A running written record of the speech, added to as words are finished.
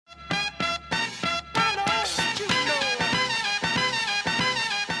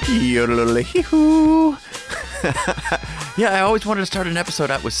Yodelahee-hoo. Yeah, I always wanted to start an episode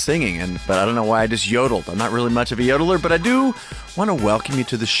out with singing, but I don't know why I just yodeled. I'm not really much of a yodeler, but I do want to welcome you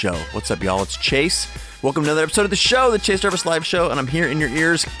to the show. What's up, y'all? It's Chase. Welcome to another episode of the show, the Chase Jarvis Live Show, and I'm here in your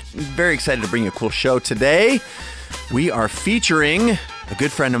ears. Very excited to bring you a cool show today. We are featuring a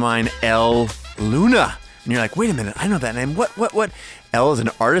good friend of mine, Elle Luna. And you're like, wait a minute, I know that name. What? Elle is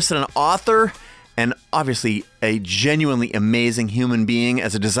an artist and an author, and obviously a genuinely amazing human being.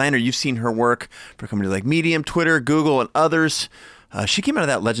 As a designer, you've seen her work for companies like Medium, Twitter, Google, and others. She came out of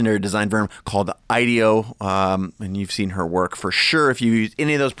that legendary design firm called IDEO, and you've seen her work for sure if you use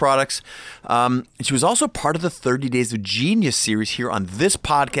any of those products. She was also part of the 30 Days of Genius series here on this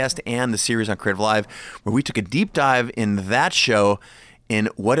podcast and the series on CreativeLive, where we took a deep dive in that show in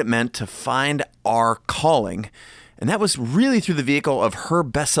what it meant to find our calling. And that was really through the vehicle of her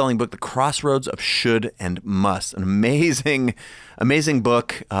best-selling book, The Crossroads of Should and Must. An amazing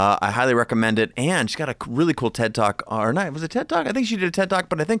book. I highly recommend it. And she's got a really cool TED Talk. Or not, was it TED Talk? I think she did a TED Talk,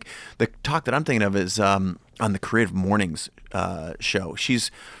 but I think the talk that I'm thinking of is on the Creative Mornings show.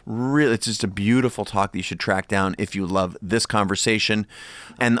 It's just a beautiful talk that you should track down if you love this conversation.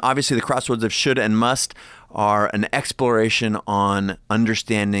 And obviously, The Crossroads of Should and Must are an exploration on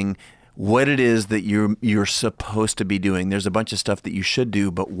understanding what it is that you're supposed to be doing. There's a bunch of stuff that you should do,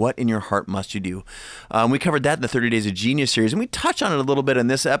 but what in your heart must you do? We covered that in the 30 Days of Genius series, and we touch on it a little bit in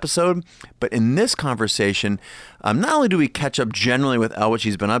this episode. But in this conversation, not only do we catch up generally with Elle, what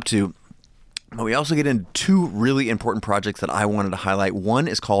she's been up to, but we also get into two really important projects that I wanted to highlight. One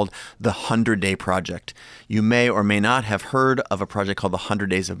is called the 100-Day Project. You may or may not have heard of a project called the 100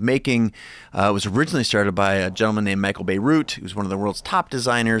 Days of Making. It was originally started by a gentleman named Michael Beirut, who's one of the world's top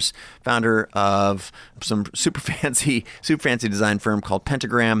designers, founder of some super fancy design firm called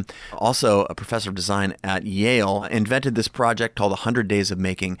Pentagram, also a professor of design at Yale, invented this project called the 100 Days of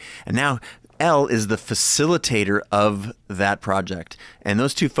Making. And now Elle is the facilitator of that project. And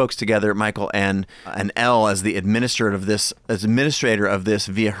those two folks together, Michael and Elle, as the administrator of this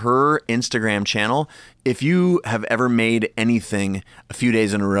via her Instagram channel. If you have ever made anything a few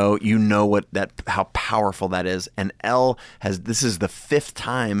days in a row, you know how powerful that is. And Elle this is the 5th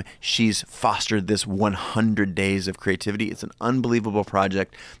time she's fostered this 100 days of creativity. It's an unbelievable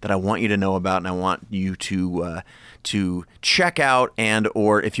project that I want you to know about, and I want you to check out,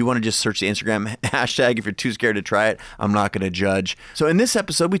 or if you want to just search the Instagram hashtag, if you're too scared to try it, I'm not going to judge. So in this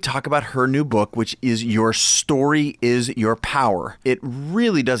episode, we talk about her new book, which is Your Story is Your Power. It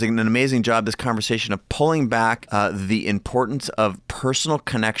really does an amazing job, this conversation, of pulling back the importance of personal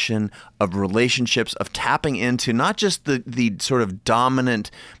connection, of relationships, of tapping into not just the sort of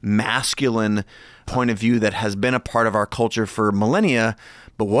dominant masculine point of view that has been a part of our culture for millennia,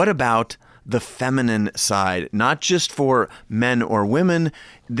 but what about the feminine side, not just for men or women.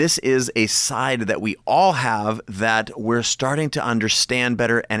 This is a side that we all have that we're starting to understand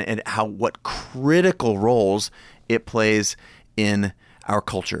better, and what critical roles it plays in our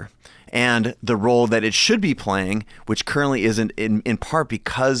culture. And the role that it should be playing, which currently isn't, in part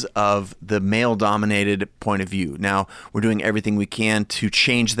because of the male-dominated point of view. Now, we're doing everything we can to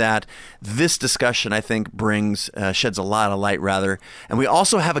change that. This discussion, I think, sheds a lot of light, rather. And we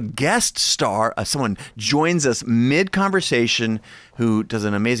also have a guest star. Someone joins us mid-conversation who does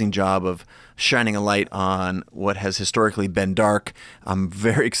an amazing job of shining a light on what has historically been dark. I'm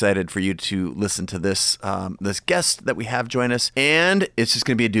very excited for you to listen to this guest that we have join us, and it's just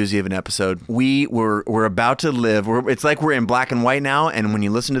going to be a doozy of an episode. We're about to live. It's like we're in black and white now, and when you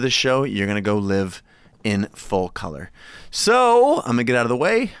listen to this show, you're going to go live in full color. So I'm going to get out of the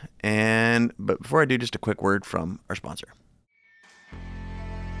way, but before I do, just a quick word from our sponsor.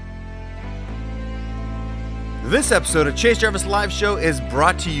 This episode of Chase Jarvis Live Show is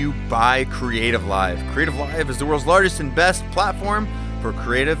brought to you by CreativeLive. CreativeLive is the world's largest and best platform for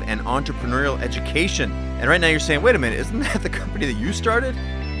creative and entrepreneurial education. And right now you're saying, wait a minute, isn't that the company that you started?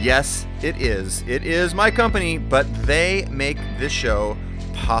 Yes, it is. It is my company, but they make this show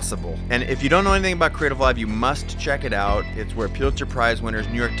possible. And if you don't know anything about CreativeLive, you must check it out. It's where Pulitzer Prize winners,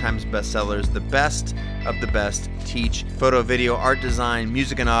 New York Times bestsellers, the best of the best teach photo, video, art design,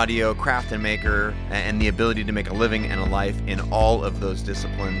 music and audio, craft and maker, and the ability to make a living and a life in all of those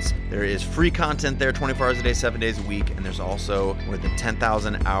disciplines. There is free content there 24 hours a day, 7 days a week, and there's also more than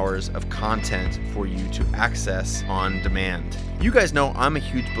 10,000 hours of content for you to access on demand. You guys know I'm a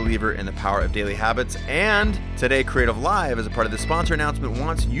huge believer in the power of daily habits, and today CreativeLive, as a part of the sponsor announcement,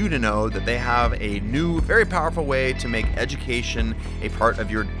 wants you to know that they have a new, very powerful way to make education a part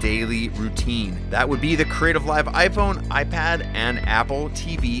of your daily routine. That would be be the CreativeLive iPhone, iPad, and Apple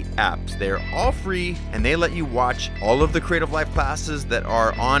TV apps. They're all free, and they let you watch all of the CreativeLive classes that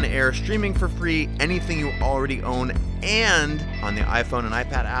are on air streaming for free, anything you already own, and on the iPhone and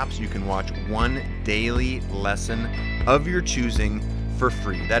iPad apps, you can watch one daily lesson of your choosing for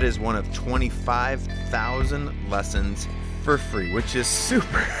free. That is one of 25,000 lessons for free, which is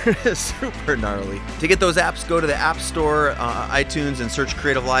super gnarly. To get those apps, go to the App Store, iTunes, and search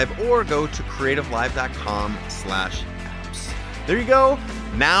CreativeLive, or go to creativelive.com/apps. There you go.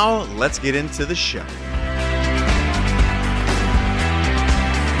 Now let's get into the show.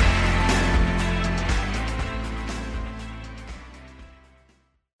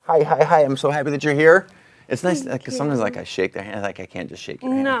 Hi. I'm so happy that you're here. It's nice because sometimes I shake their hand, I can't just shake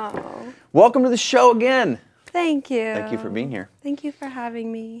your hand. No. Welcome to the show again. Thank you. Thank you for being here. Thank you for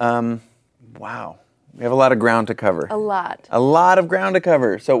having me. Wow. We have a lot of ground to cover. A lot. A lot of ground to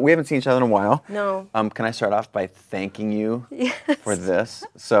cover. So we haven't seen each other in a while. No. Can I start off by thanking you Yes. for this?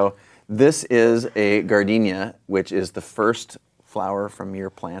 So this is a gardenia, which is the first flower from your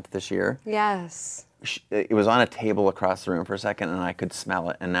plant this year. Yes. It was on a table across the room for a second, and I could smell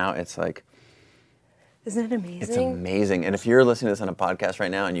it, and now it's like... Isn't it amazing? It's amazing. And if you're listening to this on a podcast right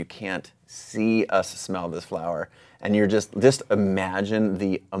now and you can't see us smell this flower, and you're just imagine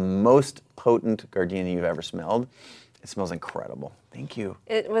the most potent gardenia you've ever smelled. It smells incredible. Thank you.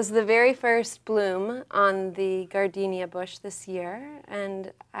 It was the very first bloom on the gardenia bush this year,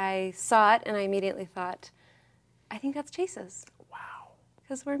 and I saw it and I immediately thought, I think that's Chase's. Wow.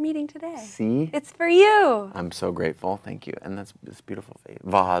 Because we're meeting today. See? It's for you. I'm so grateful. Thank you. And that's this beautiful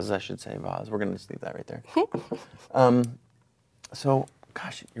vase, I should say, vase. We're going to just leave that right there. So,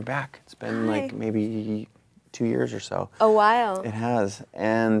 gosh, you're back. It's been like maybe 2 years or so. A while. It has.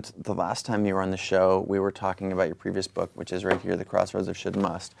 And the last time you were on the show, we were talking about your previous book, which is right here, The Crossroads of Should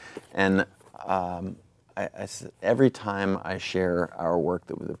Must. And every time I share our work,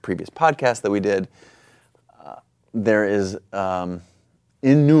 the previous podcast that we did, there is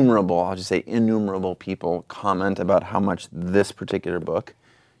innumerable people comment about how much this particular book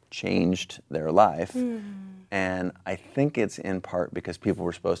changed their life. And I think it's in part because people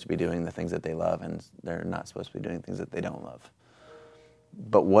were supposed to be doing the things that they love, and they're not supposed to be doing things that they don't love.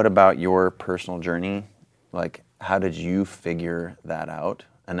 But what about your personal journey? Like, how did you figure that out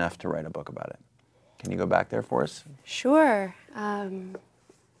enough to write a book about it? Can you go back there for us? Sure.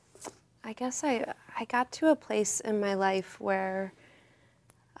 I guess I got to a place in my life where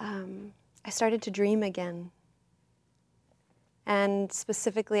I started to dream again. And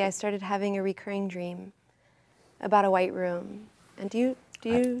specifically, I started having a recurring dream about a white room. And do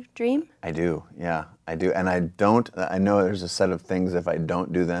you dream? I do, yeah, I do. And I know there's a set of things if I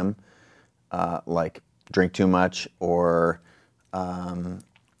don't do them, like drink too much or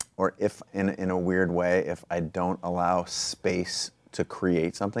if in a weird way, if I don't allow space to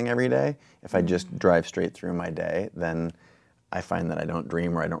create something every day, if I just drive straight through my day, then I find that I don't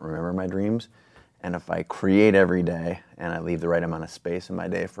dream or I don't remember my dreams. And if I create every day and I leave the right amount of space in my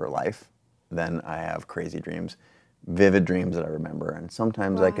day for life, then I have crazy dreams, vivid dreams that I remember. And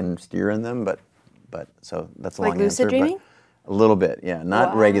sometimes I can steer in them, but so that's a long answer. Like lucid dreaming? A little bit, yeah.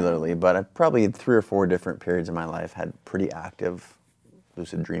 Not regularly, but I've probably 3 or 4 different periods in my life had pretty active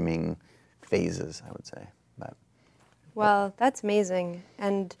lucid dreaming phases, I would say. Well, that's amazing.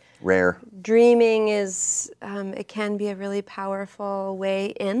 And rare. Dreaming is, it can be a really powerful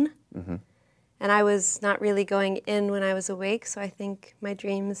way in. Mm-hmm. And I was not really going in when I was awake, so I think my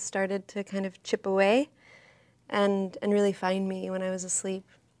dreams started to kind of chip away and really find me when I was asleep.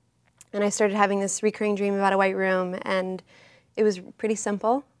 And I started having this recurring dream about a white room, and it was pretty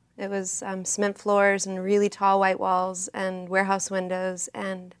simple. It was cement floors and really tall white walls and warehouse windows,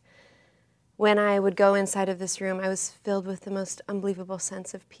 and when I would go inside of this room, I was filled with the most unbelievable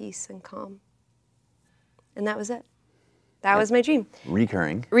sense of peace and calm. And that was it. That was my dream.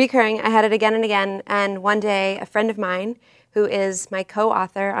 Recurring. I had it again and again. And one day, a friend of mine, who is my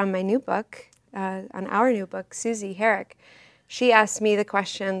co-author on my new book, on our new book, Susie Herrick, she asked me the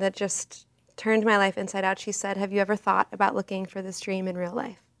question that just turned my life inside out. She said, have you ever thought about looking for this dream in real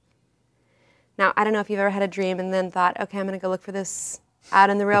life? Now, I don't know if you've ever had a dream and then thought, okay, I'm going to go look for this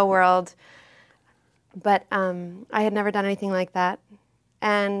out in the real world. But I had never done anything like that.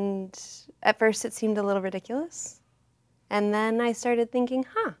 And at first it seemed a little ridiculous. And then I started thinking,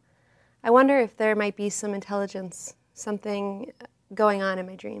 I wonder if there might be some intelligence, something going on in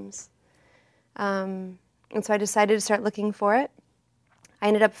my dreams. And so I decided to start looking for it. I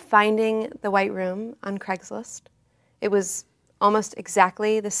ended up finding the white room on Craigslist. It was almost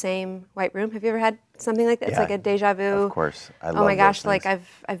exactly the same white room. Have you ever had something like that? Yeah, it's like a deja vu. Of course. I love oh my gosh, those things. like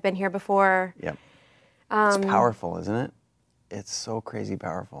I've been here before. Yep. It's powerful, isn't it? It's so crazy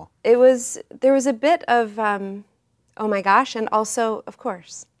powerful. There was a bit of, oh my gosh, and also, of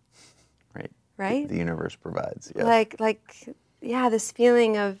course. Right? The universe provides, yes. Yeah, this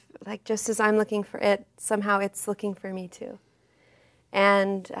feeling of, like, just as I'm looking for it, somehow it's looking for me too.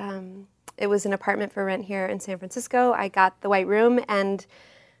 And it was an apartment for rent here in San Francisco. I got the White Room, and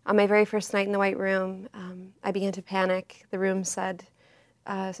on my very first night in the White Room, I began to panic. The room said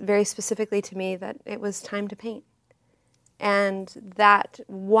very specifically to me that it was time to paint. And that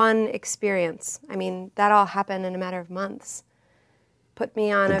one experience, I mean, that all happened in a matter of months, put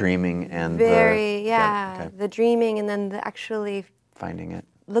me on the dreaming and the dreaming, and then the actually finding it,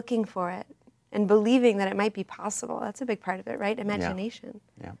 looking for it, and believing that it might be possible. That's a big part of it, right? Imagination.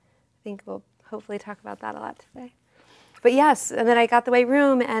 Yeah. I think we'll hopefully talk about that a lot today. But yes, and then I got the White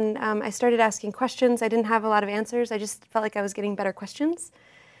Room, and I started asking questions. I didn't have a lot of answers. I just felt like I was getting better questions,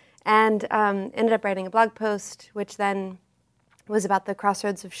 and ended up writing a blog post, which then was about the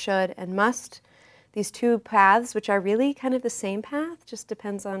crossroads of should and must. These two paths, which are really kind of the same path, just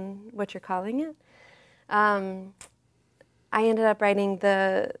depends on what you're calling it. I ended up writing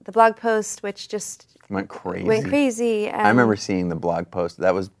the blog post, which just went crazy. And I remember seeing the blog post.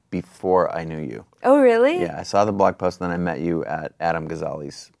 That was before I knew you. Oh, really? Yeah, I saw the blog post, and then I met you at Adam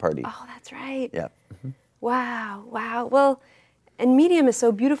Ghazali's party. Oh, that's right. Yeah. Mm-hmm. Wow. Well, and Medium is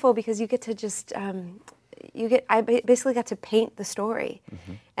so beautiful because you get to just... I basically got to paint the story.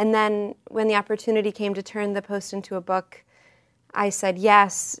 Mm-hmm. And then when the opportunity came to turn the post into a book, I said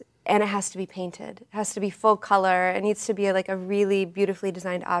yes, and it has to be painted. It has to be full color. It needs to be like a really beautifully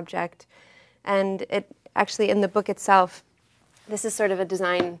designed object. And it actually, in the book itself, this is sort of a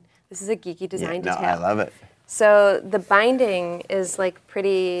design, this is a geeky design detail. I love it. So the binding is like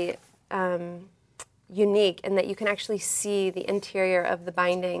pretty unique in that you can actually see the interior of the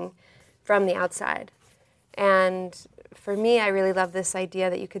binding from the outside. And for me, I really love this idea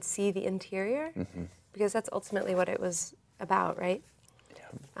that you could see the interior, because that's ultimately what it was about, right?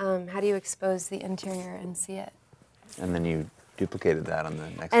 Yeah. How do you expose the interior and see it? And then you duplicated that on the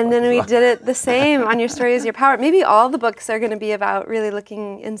next And book then as we well. did it the same on Your Story is Your Power. Maybe all the books are going to be about really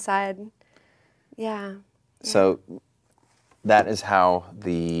looking inside. Yeah. So that is how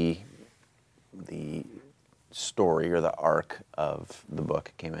the story or the arc of the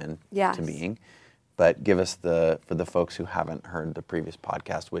book came in to being. But give us for the folks who haven't heard the previous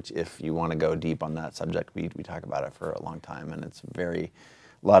podcast, which if you want to go deep on that subject, we talk about it for a long time, and it's a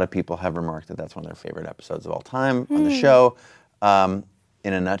lot of people have remarked that that's one of their favorite episodes of all time on the show.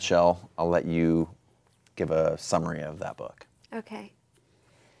 In a nutshell, I'll let you give a summary of that book. Okay.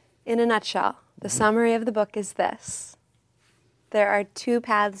 In a nutshell, the summary of the book is this. There are two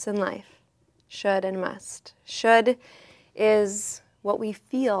paths in life, should and must. Should is what we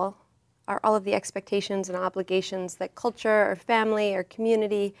feel are all of the expectations and obligations that culture or family or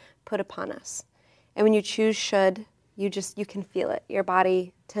community put upon us. And when you choose should, you can feel it. Your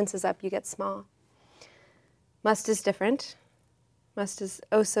body tenses up, you get small. Must is different. Must is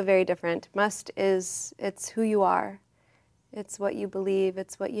oh so very different. Must is, it's who you are. It's what you believe.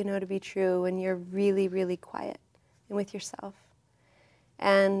 It's what you know to be true when you're really, really quiet and with yourself.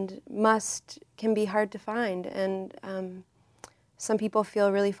 And must can be hard to find, and some people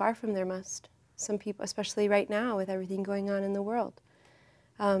feel really far from their must. Some people, especially right now with everything going on in the world.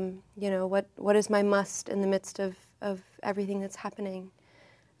 What is my must in the midst of everything that's happening?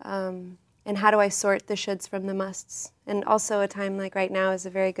 And how do I sort the shoulds from the musts? And also a time like right now is a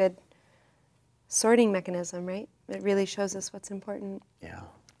very good sorting mechanism, right? It really shows us what's important. Yeah.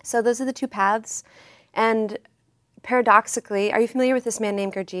 So those are the two paths. And paradoxically, are you familiar with this man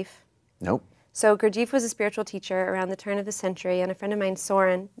named Gurdjieff? Nope. So Gurdjieff was a spiritual teacher around the turn of the century, and a friend of mine,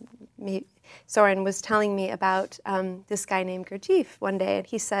 Soren, was telling me about this guy named Gurdjieff one day, and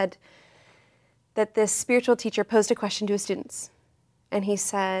he said that this spiritual teacher posed a question to his students. And he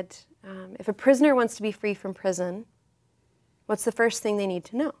said, if a prisoner wants to be free from prison, what's the first thing they need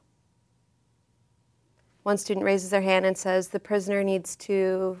to know? One student raises their hand and says, the prisoner needs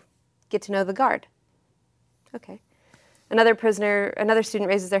to get to know the guard. Okay. Another student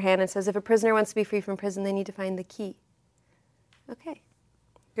raises their hand and says, if a prisoner wants to be free from prison, they need to find the key. Okay.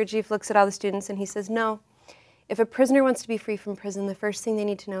 Gurdjieff looks at all the students and he says, no, if a prisoner wants to be free from prison, the first thing they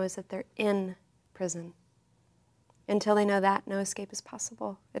need to know is that they're in prison. Until they know that, no escape is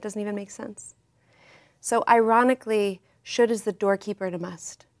possible. It doesn't even make sense. So ironically, should is the doorkeeper to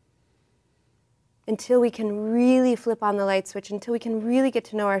must. Until we can really flip on the light switch, until we can really get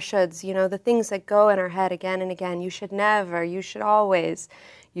to know our shoulds, the things that go in our head again and again, you should never, you should always,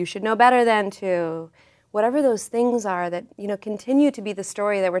 you should know better than to. whatever those things are that, continue to be the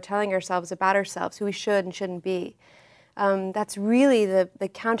story that we're telling ourselves about ourselves, who we should and shouldn't be, that's really the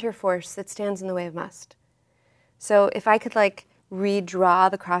counterforce that stands in the way of must. So if I could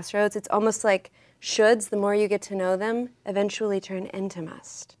redraw the crossroads, it's almost like shoulds, the more you get to know them, eventually turn into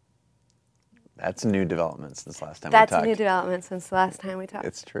must. That's a new development since the last time we talked. That's a new development since the last time we talked.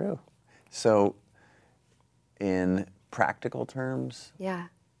 It's true. So in practical terms,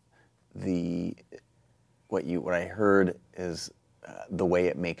 what I heard is the way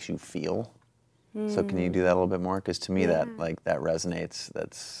it makes you feel. So can you do that a little bit more? Because to me that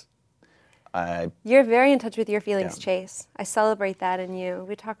resonates. You're very in touch with your feelings, Chase. I celebrate that in you.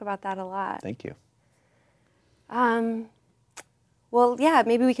 We talk about that a lot. Thank you. Well, yeah,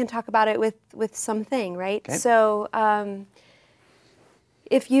 maybe we can talk about it with something, right? Okay. So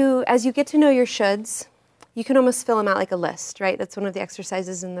as you get to know your shoulds, you can almost fill them out like a list, right? That's one of the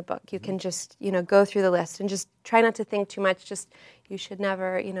exercises in the book. You can just, go through the list and just try not to think too much. Just, you should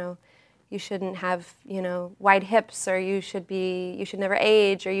never, you shouldn't have, wide hips, or you should never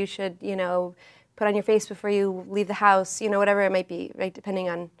age, or you should, put on your face before you leave the house, whatever it might be, right? Depending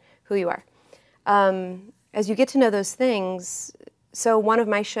on who you are. As you get to know those things, so one of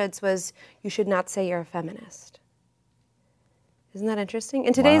my shoulds was, you should not say you're a feminist. Isn't that interesting?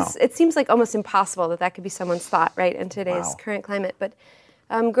 In today's, it seems like almost impossible that could be someone's thought, right, in today's current climate. But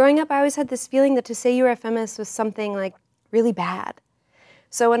growing up, I always had this feeling that to say you were a feminist was something really bad.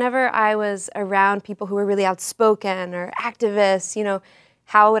 So whenever I was around people who were really outspoken or activists,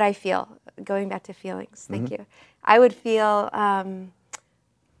 how would I feel? Going back to feelings, thank you. I would feel kind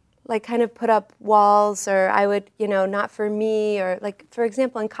of put up walls, or I would, not for me, or for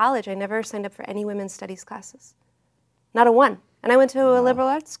example, in college, I never signed up for any women's studies classes. Not a one. And I went to a liberal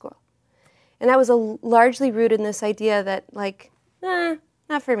arts school. And that was largely rooted in this idea that,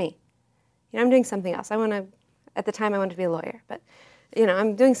 not for me. I'm doing something else. At the time I wanted to be a lawyer, but,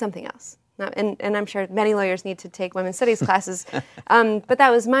 I'm doing something else. And I'm sure many lawyers need to take women's studies classes. But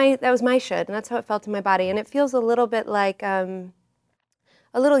that was my should, and that's how it felt in my body. And it feels a little bit like, a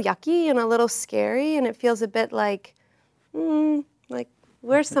little yucky and a little scary, and it feels a bit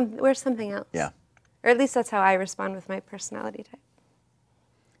where's something else? Yeah. Or at least that's how I respond with my personality type.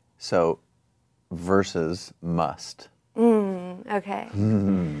 So, versus must. Okay.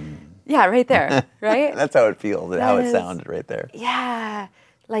 Yeah, right there, right? That's how it feels, how it sounded right there. Yeah,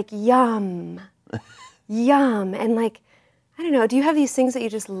 yum. Yum. And I don't know, do you have these things that you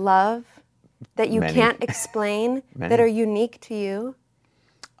just love, that you can't explain, that are unique to you?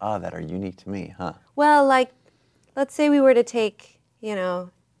 That are unique to me, huh? Well, let's say we were to take,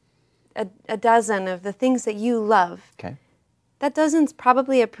 a dozen of the things that you love. Okay. That dozen's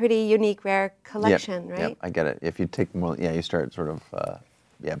probably a pretty unique, rare collection, right? Yep, I get it. If you take more, you start sort of,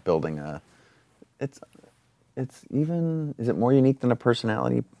 building it's even, is it more unique than a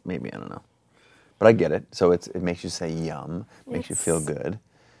personality? Maybe, I don't know. But I get it. So it makes you say yum, makes you feel good.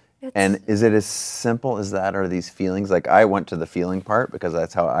 And is it as simple as that, or these feelings? I went to the feeling part because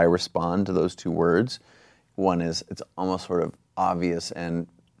that's how I respond to those two words. One is, it's almost sort of obvious and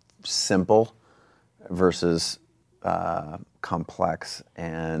simple versus complex,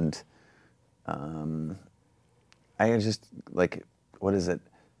 and I just what is it?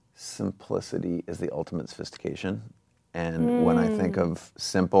 Simplicity is the ultimate sophistication, and when I think of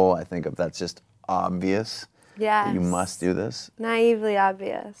simple, I think of that's just obvious. Yes. That you must do this. Naively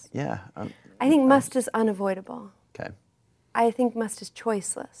obvious. Yeah. I think must is unavoidable. Okay. I think must is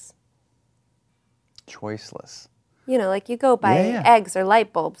choiceless. Choiceless. You go buy eggs or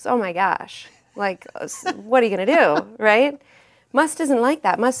light bulbs. Oh my gosh. What are you going to do, right? Must isn't like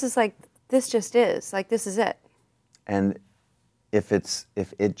that. Must is this just is. This is it. And if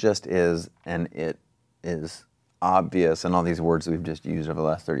it just is, and it is obvious, and all these words that we've just used over the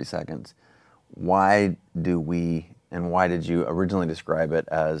last 30 seconds, why did you originally describe it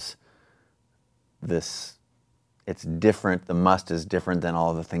as this, it's different, the must is different than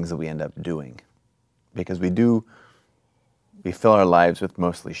all the things that we end up doing? Because we fill our lives with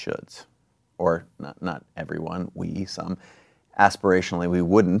mostly shoulds. Or not everyone, some. Aspirationally, we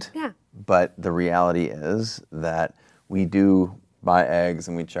wouldn't. Yeah. But the reality is that we do buy eggs,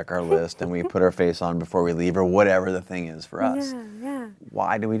 and we check our list, and we put our face on before we leave, or whatever the thing is for us. Yeah.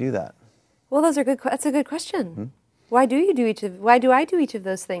 Why do we do that? Well, that's a good question. Why do I do each of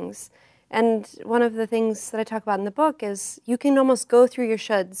those things? And one of the things that I talk about in the book is you can almost go through your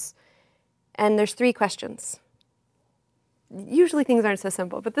shoulds, and there's 3 questions. Usually things aren't so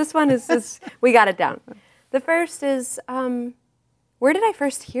simple, but this one is we got it down. The first is, where did I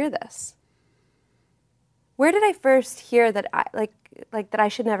first hear this? Where did I first hear that that I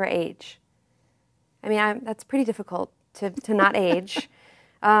should never age? I mean, that's pretty difficult to not age.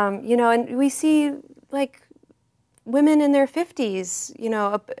 And we see like women in their 50s,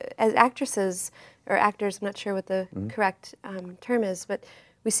 as actresses or actors, I'm not sure what the correct term is, but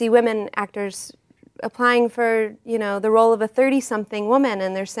we see women actors applying for, the role of a 30-something woman,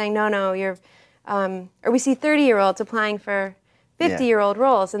 and they're saying, no, you're, or we see 30-year-olds applying for 50-year-old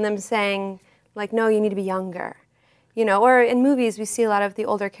roles, and them saying, like, no, you need to be younger. Or in movies, we see a lot of the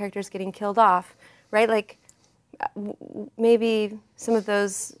older characters getting killed off, right? Like, maybe some of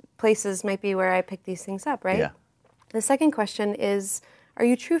those places might be where I pick these things up, right? Yeah. The second question is, are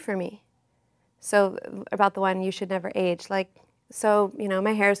you true for me? So about the one, you should never age. Like, so,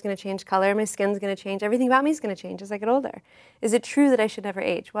 my hair is going to change color, my skin's going to change, everything about me is going to change as I get older. Is it true that I should never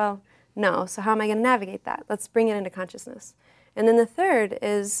age? Well, no. So how am I going to navigate that? Let's bring it into consciousness. And then the third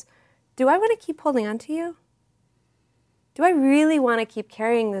is, do I want to keep holding on to you? Do I really want to keep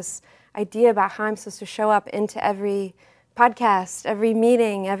carrying this idea about how I'm supposed to show up into every podcast, every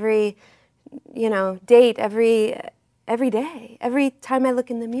meeting, every, date, every day, every time I look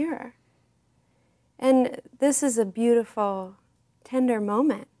in the mirror? And this is a beautiful, tender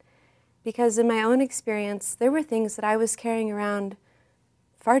moment, because in my own experience, there were things that I was carrying around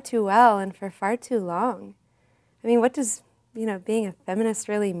far too well and for far too long. I mean, what does, being a feminist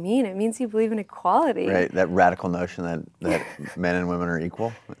really mean? It means you believe in equality. Right, that radical notion that men and women are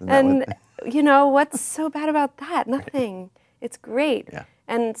equal. And, what's so bad about that? Nothing. It's great. Yeah.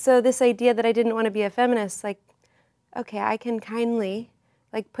 And so this idea that I didn't want to be a feminist, like, okay, I can kindly,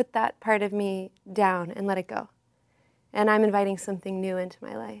 put that part of me down and let it go. And I'm inviting something new into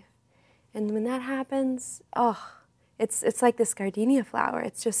my life. And when that happens, it's like this gardenia flower.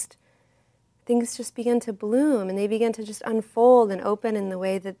 It's just, things just begin to bloom, and they begin to just unfold and open in the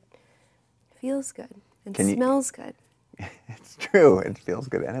way that feels good and smells good. It's true. It feels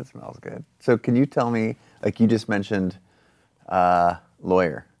good and it smells good. So can you tell me, like you just mentioned,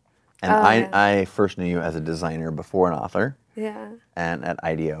 lawyer. And I first knew you as a designer before an author. Yeah. And at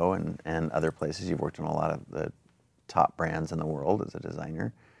IDEO and other places. You've worked on a lot of the top brands in the world as a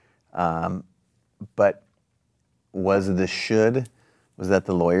designer. But was that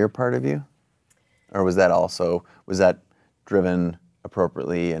the lawyer part of you? Or was that driven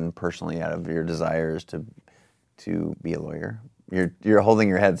appropriately and personally out of your desires to be a lawyer? You're holding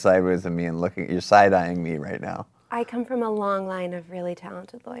your head sideways at me and you're side-eyeing me right now. I come from a long line of really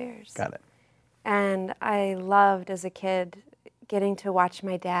talented lawyers. Got it. And I loved as a kid getting to watch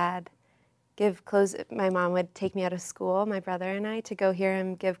my dad my mom would take me out of school, my brother and I, to go hear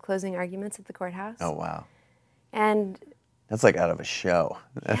him give closing arguments at the courthouse. Oh, wow. And that's like out of a show.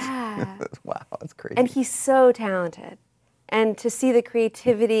 Yeah. Wow, that's crazy. And he's so talented. And to see the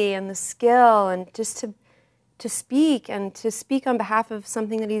creativity and the skill and just to speak on behalf of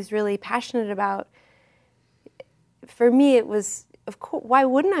something that he's really passionate about, for me it was, of course, why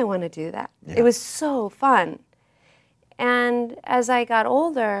wouldn't I want to do that? Yeah. It was so fun. And as I got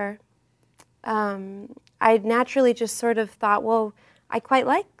older, I naturally just sort of thought, well, I quite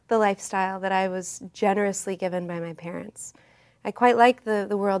like the lifestyle that I was generously given by my parents. I quite like the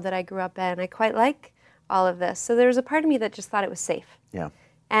world that I grew up in. I quite like all of this. So there was a part of me that just thought it was safe. Yeah.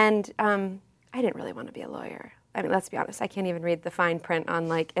 And I didn't really want to be a lawyer. I mean, let's be honest, I can't even read the fine print on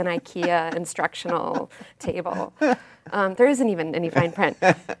like an IKEA instructional table. There isn't even any fine print.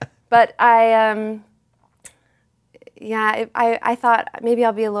 But I thought maybe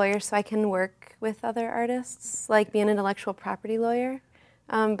I'll be a lawyer so I can work with other artists, like be an intellectual property lawyer.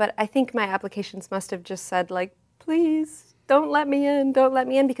 But I think my applications must have just said, like, please, don't let me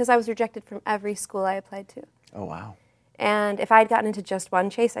in, because I was rejected from every school I applied to. Oh, wow. And if I'd gotten into just one,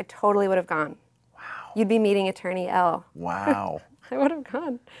 Chase, I totally would have gone. Wow. You'd be meeting attorney Elle. Wow. I would have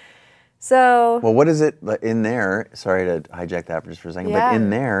gone. So. Well, what is it in there? Sorry to hijack that just for a second, but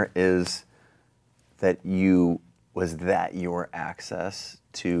in there is that your access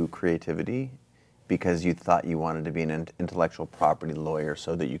to creativity because you thought you wanted to be an intellectual property lawyer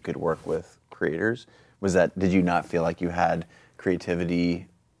so that you could work with creators? Did you not feel like you had creativity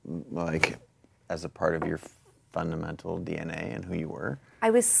like as a part of your fundamental DNA and who you were?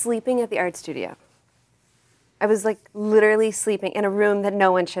 I was sleeping at the art studio. I was like literally sleeping in a room that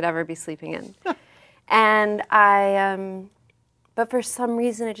no one should ever be sleeping in. And but for some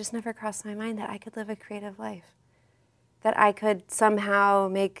reason it just never crossed my mind that I could live a creative life. That I could somehow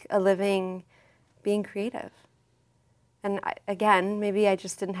make a living being creative. And again, maybe I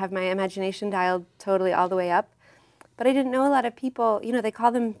just didn't have my imagination dialed totally all the way up. But I didn't know a lot of people, they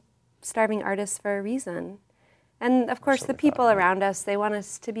call them starving artists for a reason. And of course, the people around us, they want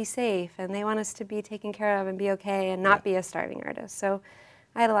us to be safe and they want us to be taken care of and be okay and not be a starving artist. So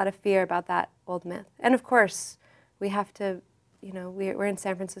I had a lot of fear about that old myth. And of course, we have to, we're in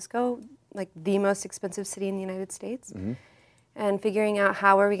San Francisco, like the most expensive city in the United States. Mm-hmm. And figuring out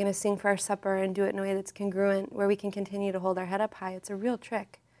how are we going to sing for our supper and do it in a way that's congruent, where we can continue to hold our head up high. It's a real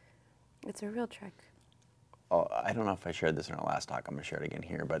trick. It's a real trick. Oh, I don't know if I shared this in our last talk. I'm going to share it again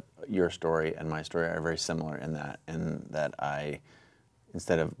here. But your story and my story are very similar in that I,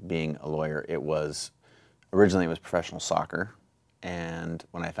 instead of being a lawyer, originally it was professional soccer. And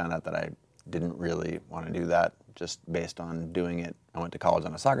when I found out that I didn't really want to do that, just based on doing it, I went to college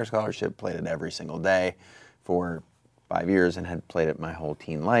on a soccer scholarship, played it every single day for 5 years and had played it my whole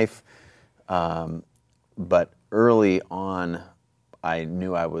teen life. But early on, I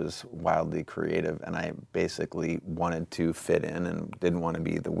knew I was wildly creative, and I basically wanted to fit in and didn't want to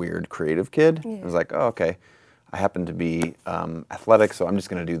be the weird creative kid. Yeah. I was like, oh, okay, I happen to be athletic, so I'm just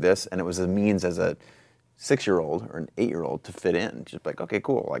going to do this. And it was a means as a 6-year-old or an 8-year-old to fit in. Just like, okay,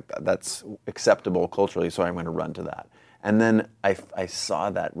 cool, like that's acceptable culturally, so I'm going to run to that. And then I saw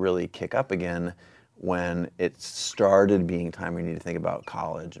that really kick up again when it started being time we need to think about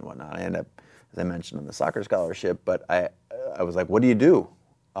college and whatnot. I ended up, as I mentioned, on the soccer scholarship, but I was like, what do you do?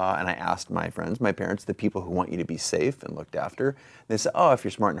 And I asked my friends, my parents, the people who want you to be safe and looked after. They said, oh, if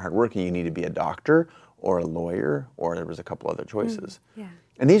you're smart and hardworking, you need to be a doctor or a lawyer, or there was a couple other choices. Yeah.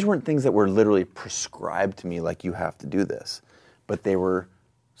 And these weren't things that were literally prescribed to me, like you have to do this, but they were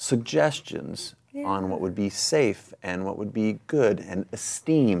suggestions on what would be safe and what would be good and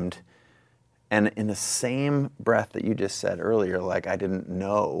esteemed. And in the same breath that you just said earlier, like I didn't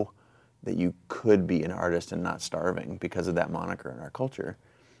know that you could be an artist and not starving because of that moniker in our culture.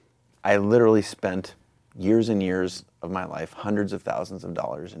 I literally spent years and years of my life, hundreds of thousands of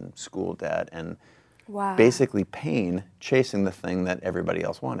dollars in school debt and basically pain chasing the thing that everybody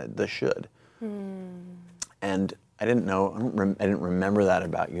else wanted, the should. And I didn't know, I didn't remember that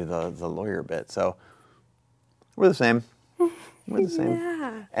about you, the lawyer bit. So we're the same. We're the same.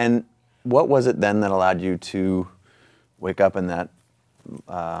 Yeah. And what was it then that allowed you to wake up in that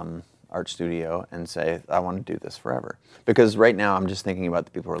art studio and say, I want to do this forever? Because right now I'm just thinking about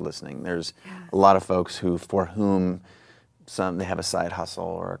the people who are listening. There's a lot of folks for whom they have a side hustle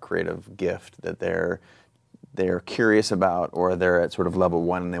or a creative gift that they're curious about, or they're at sort of level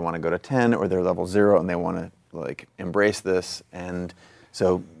 1 and they want to go to 10, or they're level 0 and they want to like embrace this. And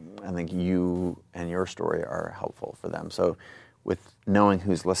so I think you and your story are helpful for them. So with knowing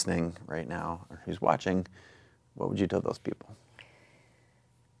who's listening right now or who's watching, what would you tell those people?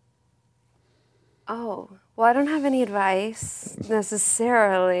 Oh, well, I don't have any advice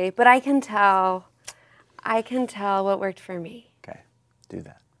necessarily, but I can tell what worked for me. Okay, do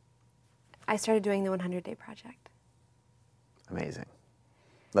that. I started doing the 100-Day Project. Amazing.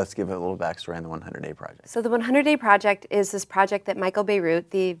 Let's give a little backstory on the 100-Day Project. So the 100-Day Project is this project that Michael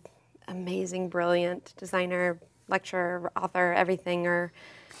Beirut, the amazing, brilliant designer, lecturer, author, everything, or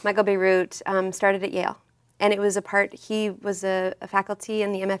Michael Beirut, started at Yale. And it was he was a faculty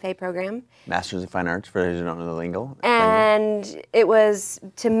in the MFA program. Masters of Fine Arts, for those who don't know the lingo. And it was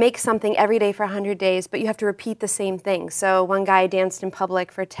to make something every day for 100 days, but you have to repeat the same thing. So one guy danced in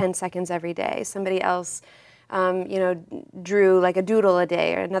public for 10 seconds every day. Somebody else, drew like a doodle a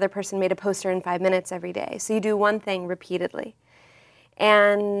day, or another person made a poster in 5 minutes every day. So you do one thing repeatedly.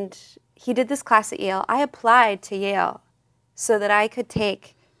 And he did this class at Yale. I applied to Yale so that I could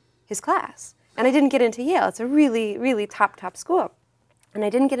take his class. And I didn't get into Yale. It's a really, really top school. And I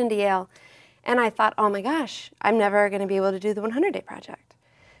didn't get into Yale. And I thought, oh my gosh, I'm never going to be able to do the 100-Day Project.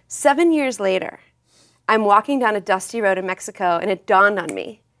 7 years later, I'm walking down a dusty road in Mexico, and it dawned on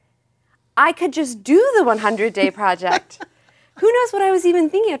me, I could just do the 100-Day Project. Who knows what I was even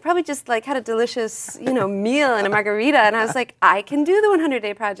thinking? I probably just had a delicious, meal and a margarita, and I was like, I can do the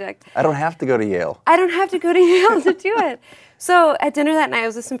 100-Day Project. I don't have to go to Yale. I don't have to go to Yale to do it. So at dinner that night, I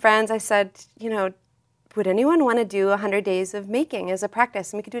was with some friends. I said, would anyone want to do 100 days of making as a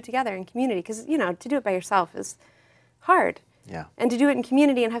practice? And we could do it together in community, because, to do it by yourself is hard. Yeah. And to do it in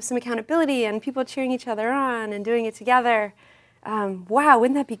community and have some accountability and people cheering each other on and doing it together, wow,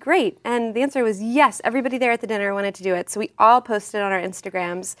 wouldn't that be great? And the answer was yes. Everybody there at the dinner wanted to do it. So we all posted on our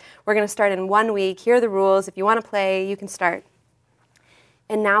Instagrams, we're going to start in 1 week. Here are the rules. If you want to play, you can start.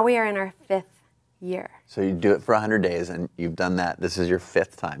 And now we are in our 5th year. So you do it for 100 days, and you've done that. This is your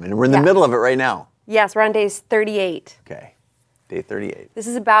 5th time. And we're in the middle of it right now. Yes, we're on days 38. Okay, day 38. This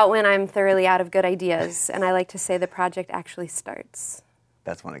is about when I'm thoroughly out of good ideas, and I like to say the project actually starts.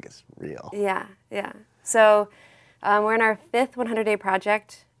 That's when it gets real. Yeah. So we're in our 5th 100-Day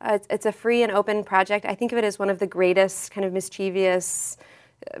Project. It's a free and open project. I think of it as one of the greatest kind of mischievous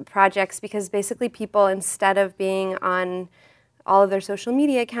projects, because basically people, instead of being on all of their social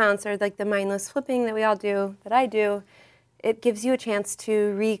media accounts or like the mindless flipping that we all do, that I do, it gives you a chance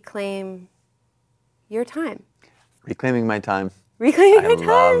to reclaim your time. Reclaiming my time. Reclaiming my time.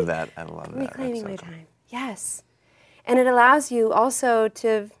 I love that. Reclaiming my time. Yes. And it allows you also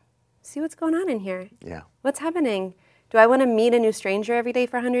to see what's going on in here. Yeah. What's happening? Do I want to meet a new stranger every day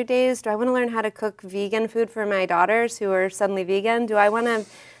for 100 days? Do I want to learn how to cook vegan food for my daughters who are suddenly vegan? Do I want to,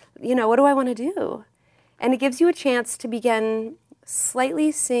 what do I want to do? And it gives you a chance to begin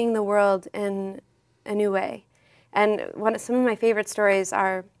slightly seeing the world in a new way. And some of my favorite stories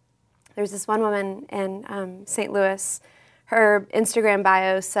are, there's this one woman in St. Louis, her Instagram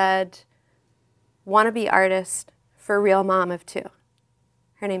bio said, "Wannabe artist for real mom of 2.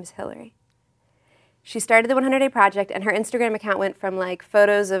 Her name's Hillary. She started the 100-Day Project, and her Instagram account went from like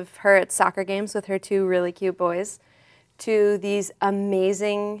photos of her at soccer games with her 2 really cute boys to these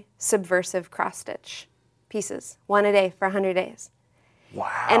amazing subversive cross-stitch pieces, 1 a day for 100 days. Wow.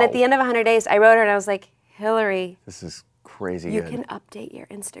 And at the end of 100 days, I wrote her and I was like, Hillary, this is crazy you good. can update your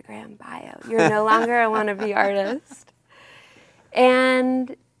Instagram bio. You're no longer a wannabe artist.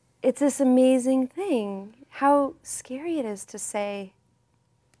 And it's this amazing thing, how scary it is to say,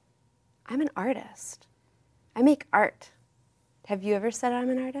 I'm an artist. I make art. Have you ever said I'm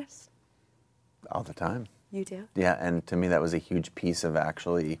an artist? All the time. You do? Yeah, and to me that was a huge piece of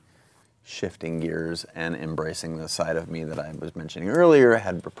actually shifting gears and embracing the side of me that I was mentioning earlier,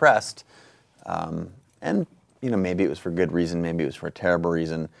 had repressed. And maybe it was for good reason, maybe it was for a terrible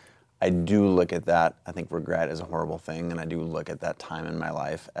reason. I do look at that, I think regret is a horrible thing, and I do look at that time in my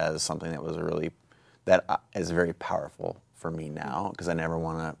life as something that is very powerful for me now, because I never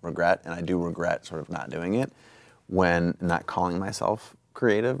want to regret, and I do regret sort of not doing it when not calling myself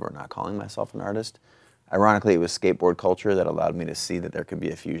creative or not calling myself an artist. Ironically, it was skateboard culture that allowed me to see that there could be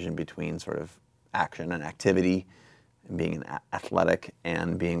a fusion between sort of action and activity, and being an athletic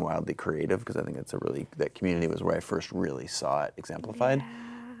and being wildly creative, because I think that community was where I first really saw it exemplified. Yeah.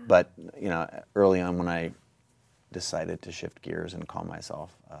 But early on when I decided to shift gears and call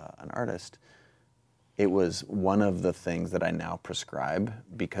myself an artist, it was one of the things that I now prescribe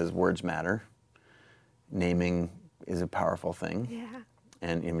because words matter. Naming is a powerful thing. Yeah.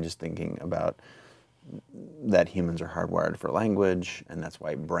 And I'm just thinking about that humans are hardwired for language, and that's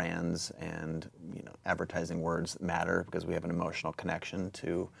why brands and advertising words matter, because we have an emotional connection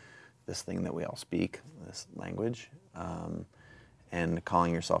to this thing that we all speak, this language. And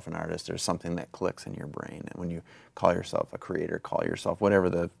calling yourself an artist, there's something that clicks in your brain. And when you call yourself a creator, call yourself whatever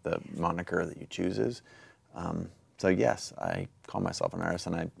the moniker that you choose is. So yes, I call myself an artist,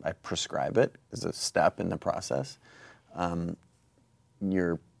 and I prescribe it as a step in the process.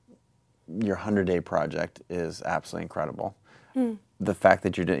 Your 100-Day Project is absolutely incredible. The fact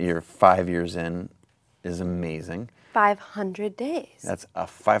that you're 5 years in is amazing. 500 days. That's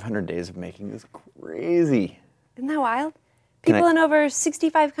 500 days of making is crazy. Isn't that wild? People in over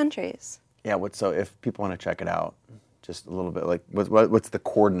 65 countries. Yeah, so if people want to check it out, just a little bit, like what's the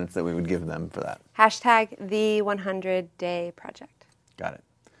coordinates that we would give them for that? # the 100-Day Project. Got it.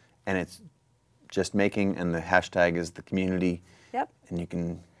 And it's just making, and the hashtag is the community. Yep. And you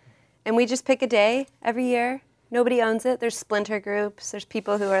can... And we just pick a day every year. Nobody owns it. There's splinter groups. There's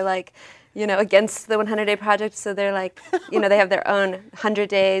people who are like, against the 100-Day Project, so they're like, they have their own 100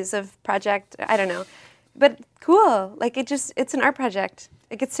 days of project. I don't know. But cool. Like it's an art project.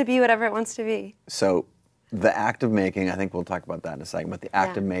 It gets to be whatever it wants to be. So the act of making, I think we'll talk about that in a second, but the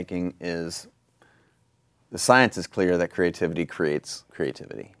act of making is, the science is clear that creativity creates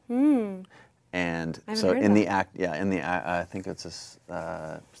creativity. And so in the act, I think it's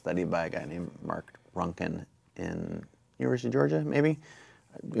a study by a guy named Mark Runkin in University of Georgia, maybe.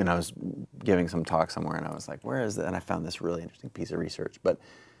 I was giving some talk somewhere, and I was like, where is that? And I found this really interesting piece of research. But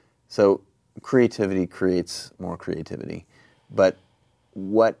so creativity creates more creativity. But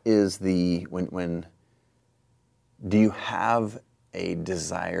what is when do you have a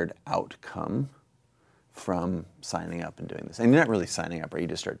desired outcome from signing up and doing this? And you're not really signing up, right? You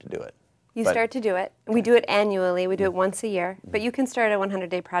just start to do it. You start to do it. We do it annually. We do it once a year. But you can start a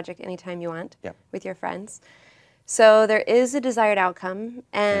 100-Day Project anytime you want with your friends. So there is a desired outcome,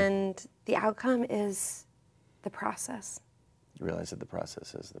 and the outcome is the process. You realize that the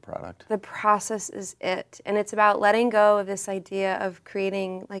process is the product. The process is it. And it's about letting go of this idea of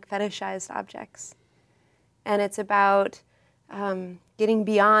creating like fetishized objects. And it's about getting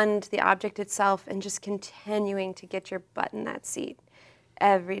beyond the object itself and just continuing to get your butt in that seat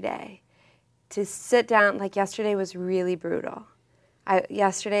every day. To sit down, like yesterday was really brutal.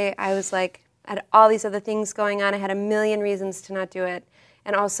 Yesterday I was like, I had all these other things going on. I had a million reasons to not do it.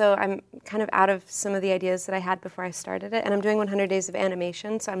 And also, I'm kind of out of some of the ideas that I had before I started it. And I'm doing 100 days of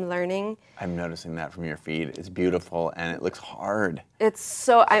animation, so I'm learning. I'm noticing that from your feed. It's beautiful, and it looks hard. It's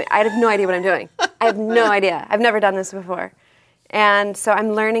so, I have no idea what I'm doing. I have no idea. I've never done this before. And so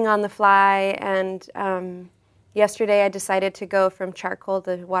I'm learning on the fly. And yesterday, I decided to go from charcoal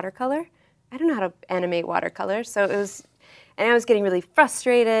to watercolor. I don't know how to animate watercolor, so it was, and I was getting really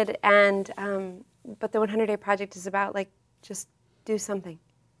frustrated. And but the 100-day project is about, like, just do something.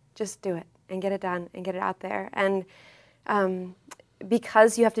 Just do it and get it done and get it out there. And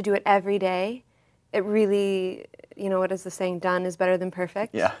because you have to do it every day, it really, what is the saying? Done is better than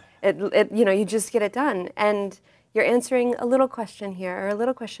perfect. Yeah. You just get it done. And you're answering a little question here or a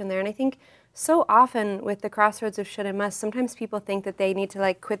little question there. And I think so often with the crossroads of should and must, sometimes people think that they need to,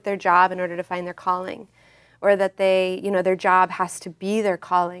 like, quit their job in order to find their calling, or that they, their job has to be their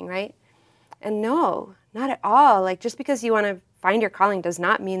calling, right? And no, not at all. Like, just because you want to find your calling does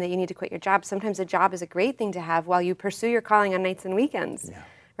not mean that you need to quit your job. Sometimes a job is a great thing to have while you pursue your calling on nights and weekends,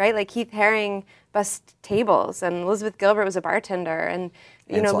 right? Like Keith Haring bussed tables, and Elizabeth Gilbert was a bartender, and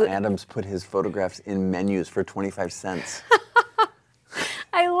Ansel Adams put his photographs in menus for 25 cents.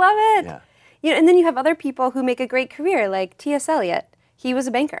 I love it. Yeah. And then you have other people who make a great career, like T.S. Eliot. He was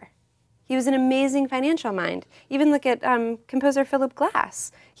a banker. He was an amazing financial mind. Even look at composer Philip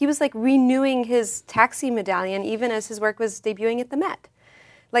Glass. He was, like, renewing his taxi medallion even as his work was debuting at the Met.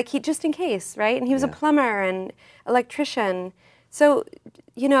 Like, just in case, right? And he was a plumber and electrician. So,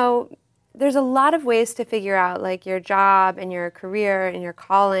 there's a lot of ways to figure out, like, your job and your career and your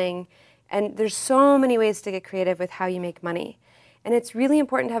calling. And there's so many ways to get creative with how you make money. And it's really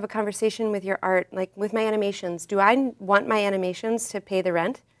important to have a conversation with your art, like with my animations. Do I want my animations to pay the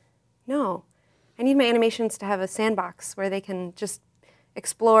rent? No. I need my animations to have a sandbox where they can just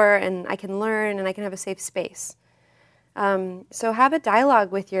explore, and I can learn, and I can have a safe space. So have a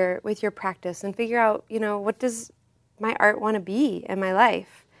dialogue with your practice and figure out, what does my art want to be in my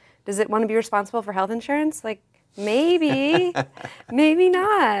life? Does it want to be responsible for health insurance? Like, maybe, maybe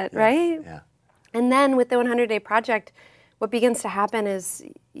not, right? Yeah. And then with the 100-day project, what begins to happen is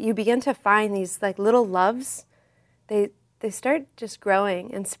you begin to find these, like, little loves. They start just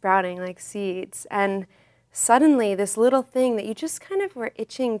growing and sprouting like seeds. And suddenly this little thing that you just kind of were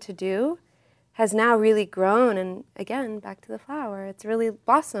itching to do has now really grown. And again, back to the flower, it's really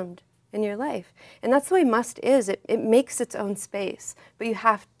blossomed in your life. And that's the way must is. It makes its own space, but you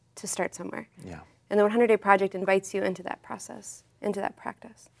have to start somewhere. Yeah. And the 100-day project invites you into that process, into that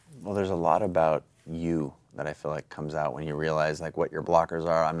practice. Well, there's a lot about you that I feel like comes out when you realize, like, what your blockers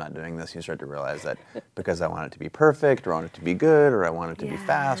are. I'm not doing this. You start to realize that because I want it to be perfect, or I want it to be good, or I want it to be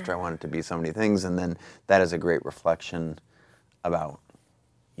fast, or I want it to be so many things. And then that is a great reflection about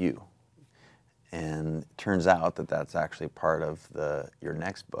you. And it turns out that that's actually part of your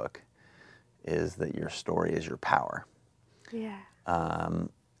next book, is that your story is your power. Yeah.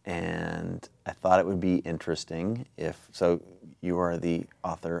 And I thought it would be interesting so you are the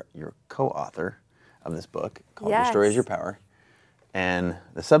author, you're co-author of this book called Your Story is Your Power. And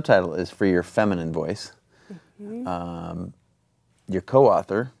the subtitle is Free Your Feminine Voice. Mm-hmm. Your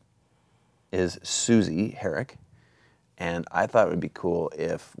co-author is Susie Herrick. And I thought it would be cool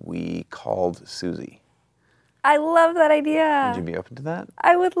if we called Susie. I love that idea. Would you be open to that?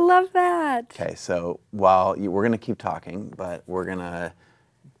 I would love that. Okay, so we're going to keep talking, but we're going to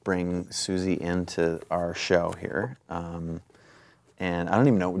bring Susie into our show here. And I don't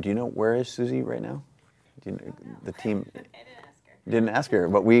even know, do you know, where is Susie right now? Do you know, the team? I didn't ask her. Didn't ask her,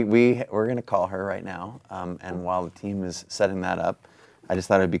 but we're going to call her right now. And while the team is setting that up, I just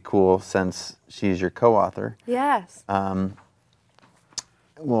thought it'd be cool, since she's your co-author. Yes.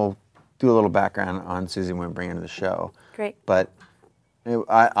 We'll do a little background on Susie when we bring her to the show. Great. But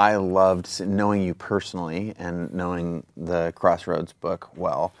I loved knowing you personally and knowing the Crossroads book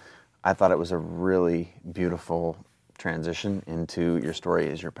well. I thought it was a really beautiful transition into Your Story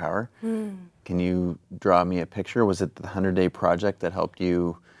is Your Power. Can you draw me a picture? Was it the 100-day project that helped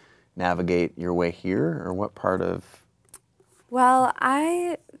you navigate your way here, or what part of? Well,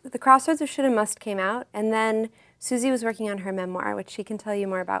 the Crossroads of Should and Must came out, and then Susie was working on her memoir, which she can tell you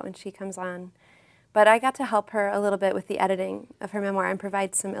more about when she comes on. But I got to help her a little bit with the editing of her memoir and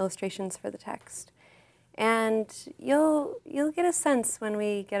provide some illustrations for the text. And you'll get a sense when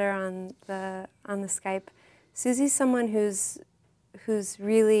we get her on the Skype. Susie's someone who's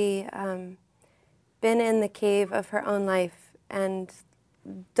really been in the cave of her own life and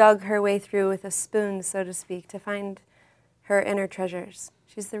dug her way through with a spoon, so to speak, to find her inner treasures.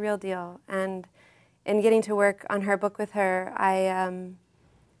 She's the real deal. And in getting to work on her book with her, I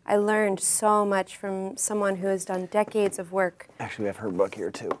I learned so much from someone who has done decades of work. Actually, we have her book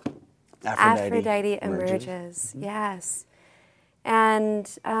here too. Aphrodite Emerges. Mm-hmm. Yes. And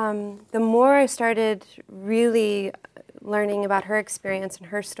the more I started really learning about her experience and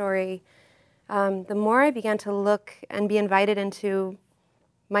her story, the more I began to look and be invited into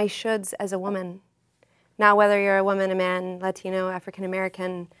my shoulds as a woman. Now, whether you're a woman, a man, Latino, African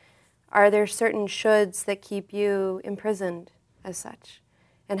American, are there certain shoulds that keep you imprisoned as such?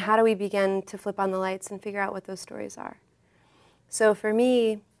 And how do we begin to flip on the lights and figure out what those stories are? So for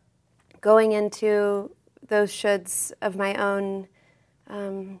me, going into those shoulds of my own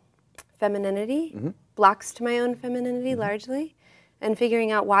femininity, mm-hmm. blocks to my own femininity, mm-hmm. largely, and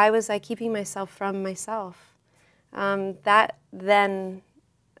figuring out why was I keeping myself from myself. That then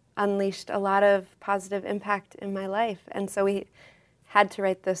unleashed a lot of positive impact in my life. And so we had to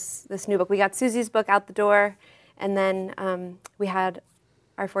write this new book. We got Susie's book out the door, and then we had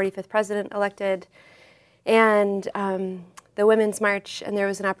our 45th president elected, and the Women's March, and there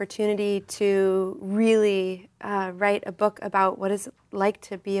was an opportunity to really write a book about what it's like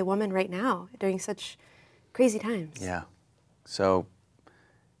to be a woman right now during such crazy times. Yeah. So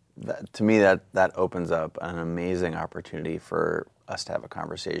to me, that opens up an amazing opportunity for us to have a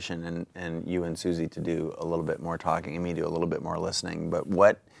conversation, and you and Susie to do a little bit more talking and me do a little bit more listening.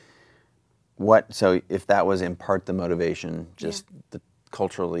 But so if that was in part the motivation, just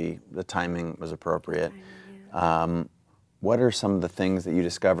culturally, the timing was appropriate. What are some of the things that you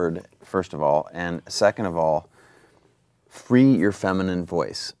discovered, first of all, and second of all, free your feminine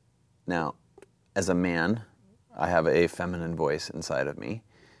voice? Now, as a man, I have a feminine voice inside of me,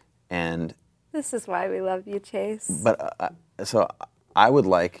 and this is why we love you, Chase. But so I would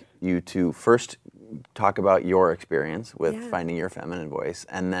like you to first talk about your experience with finding your feminine voice,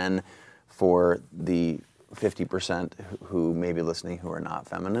 and then for the 50% who may be listening who are not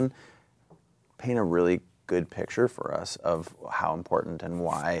feminine, paint a really good picture for us of how important and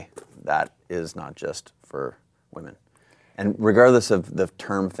why that is not just for women. And regardless of the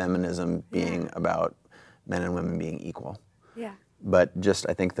term feminism being about men and women being equal. Yeah. But just,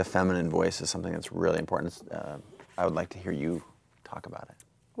 I think the feminine voice is something that's really important. I would like to hear you talk about it.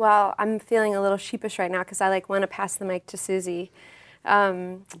 Well, I'm feeling a little sheepish right now because I want to pass the mic to Susie.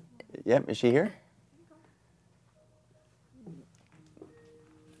 Yep, is she here?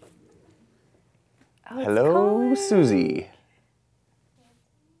 Oh, hello, Susie.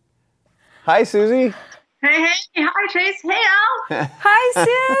 Hi, Susie. Hey. Hi, Chase. Hey, Al.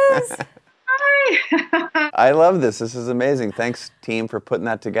 Hi, Suze. Hi. I love this. This is amazing. Thanks, team, for putting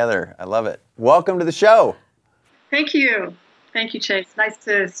that together. I love it. Welcome to the show. Thank you. Thank you, Chase. Nice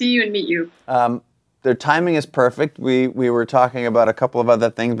to see you and meet you. Their timing is perfect. We were talking about a couple of other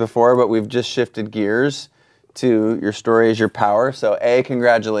things before, but we've just shifted gears to your story is your power. So, A,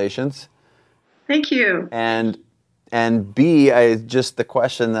 congratulations. Thank you. And B, just the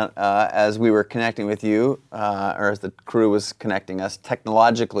question that as we were connecting with you, or as the crew was connecting us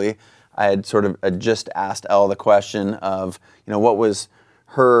technologically, I had sort of just asked Elle the question of, what was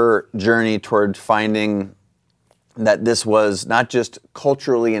her journey toward finding that this was not just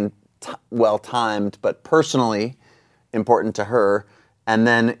culturally and well-timed, but personally important to her. And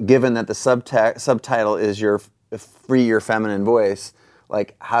then given that the subtitle is Free Your Feminine Voice,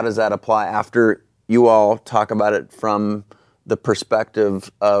 how does that apply after you all talk about it from the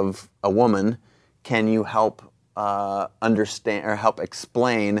perspective of a woman? Can you help understand or help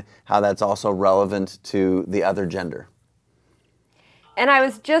explain how that's also relevant to the other gender? And I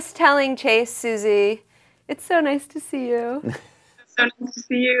was just telling Chase, Susie, it's so nice to see you. So nice to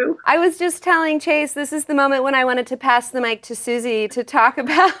see you. I was just telling Chase, this is the moment when I wanted to pass the mic to Susie to talk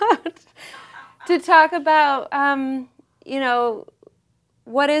about,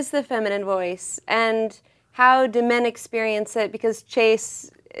 what is the feminine voice and how do men experience it? Because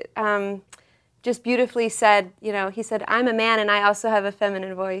Chase just beautifully said, he said, I'm a man and I also have a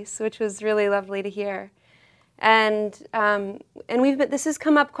feminine voice, which was really lovely to hear. And this has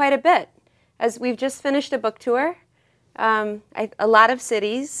come up quite a bit as we've just finished a book tour, a lot of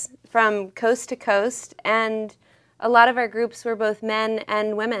cities from coast to coast, and a lot of our groups were both men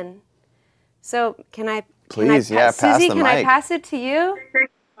and women. So Please, pass Susie, the can mic. I pass it to you?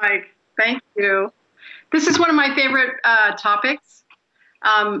 Mike, thank you. This is one of my favorite topics,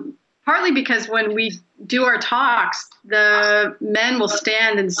 partly because when we do our talks, the men will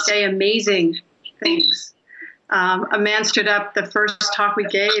stand and say amazing things. A man stood up the first talk we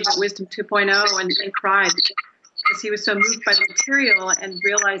gave at Wisdom 2.0 and cried because he was so moved by the material and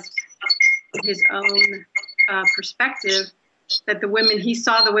realized his own perspective that he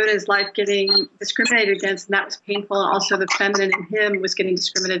saw the women in his life getting discriminated against, and that was painful, and also the feminine in him was getting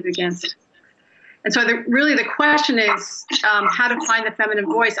discriminated against. And so really the question is how to find the feminine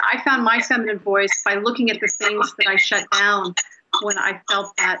voice. I found my feminine voice by looking at the things that I shut down when I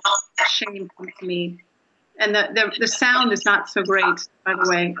felt that shame come to me. And the sound is not so great, by the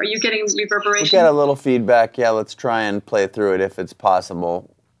way. Are you getting reverberation? We get a little feedback. Yeah, let's try and play through it if it's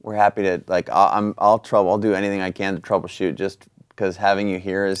possible. We're happy to, I'll do anything I can to troubleshoot, just because having you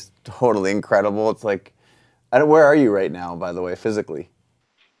here is totally incredible. It's like, where are you right now, by the way, physically?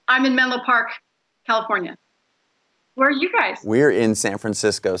 I'm in Menlo Park, California. Where are you guys? We're in San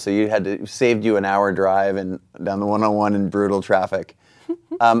Francisco, so saved you an hour drive and down the 101 in brutal traffic.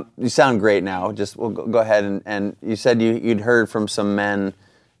 You sound great now. We'll go ahead and you said you'd heard from some men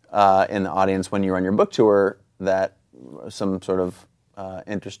in the audience when you were on your book tour that some sort of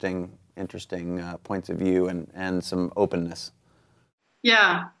interesting points of view and some openness.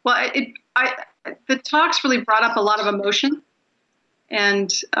 Yeah. Well, the talks really brought up a lot of emotion,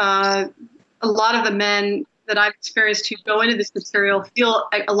 and a lot of the men that I've experienced who go into this material feel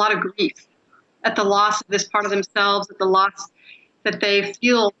a lot of grief at the loss of this part of themselves, at the loss that they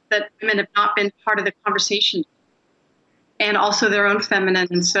feel that women have not been part of the conversation, and also their own feminine.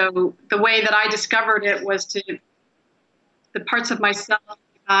 And so the way that I discovered it was the parts of myself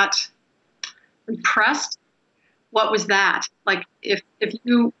that got repressed. What was that? Like if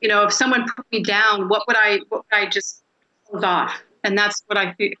someone put me down, what would I just hold off? And that's what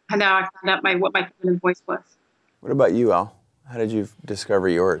I found out what my feminine voice was. What about you, Elle? How did you discover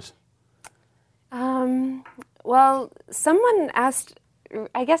yours? Well, someone asked,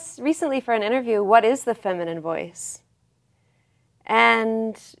 I guess recently for an interview, what is the feminine voice?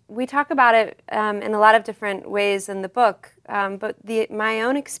 And we talk about it in a lot of different ways in the book. But my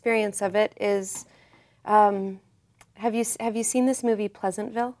own experience of it is, have you seen this movie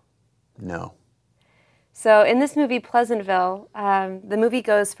Pleasantville? No. So in this movie Pleasantville, the movie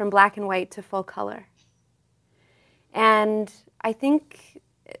goes from black and white to full color. And I think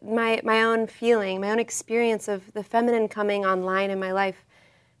my own feeling, my own experience of the feminine coming online in my life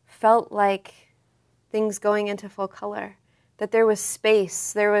felt like things going into full color. That there was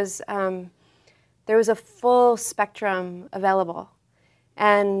space, there was a full spectrum available,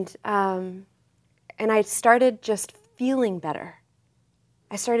 and I started just feeling better.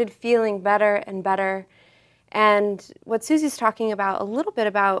 I started feeling better and better, and what Susie's talking about a little bit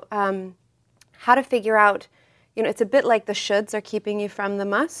about how to figure out, it's a bit like the shoulds are keeping you from the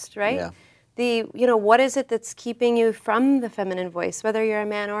must, right? Yeah. What is it that's keeping you from the feminine voice, whether you're a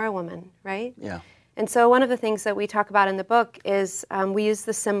man or a woman, right? Yeah. And so one of the things that we talk about in the book is we use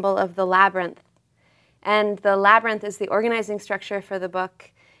the symbol of the labyrinth. And the labyrinth is the organizing structure for the book.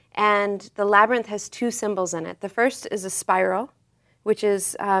 And the labyrinth has two symbols in it. The first is a spiral, which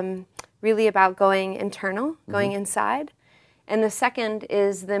is really about going internal, going inside. And the second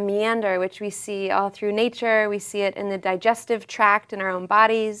is the meander, which we see all through nature. We see it in the digestive tract in our own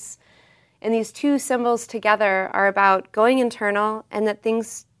bodies. And these two symbols together are about going internal and that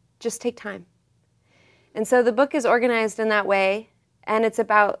things just take time. And so the book is organized in that way, and it's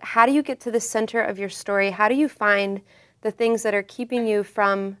about how do you get to the center of your story? How do you find the things that are keeping you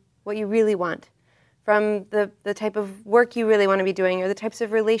from what you really want, from the type of work you really want to be doing, or the types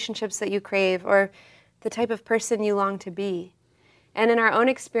of relationships that you crave, or the type of person you long to be. And in our own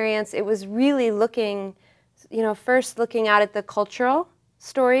experience, it was really looking, first looking out at the cultural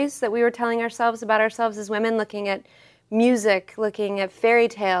stories that we were telling ourselves about ourselves as women, looking at music, looking at fairy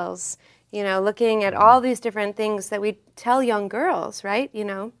tales, looking at all these different things that we tell young girls, right?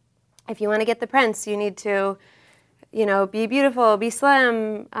 If you want to get the prince, you need to, be beautiful, be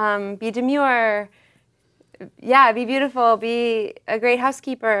slim, be demure, be beautiful, be a great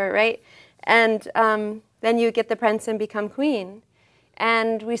housekeeper, right? And then you get the prince and become queen.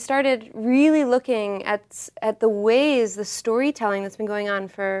 And we started really looking at the ways, the storytelling that's been going on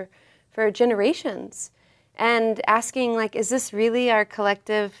for generations, and asking, is this really our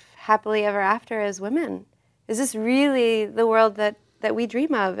collective happily ever after as women? Is this really the world that we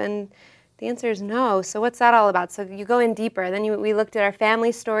dream of? And the answer is no. So what's that all about? So you go in deeper. Then we looked at our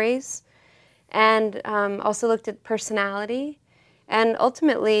family stories, and also looked at personality, and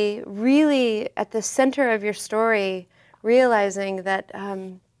ultimately really at the center of your story, realizing that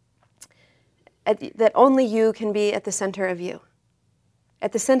that only you can be at the center of you.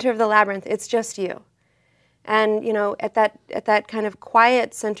 At the center of the labyrinth, it's just you. And at that kind of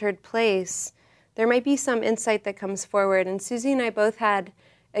quiet, centered place, there might be some insight that comes forward. And Susie and I both had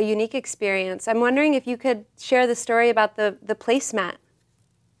a unique experience. I'm wondering if you could share the story about the placemat.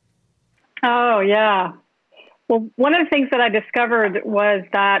 Oh, yeah. Well, one of the things that I discovered was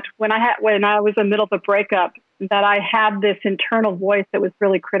that when I was in the middle of a breakup, that I had this internal voice that was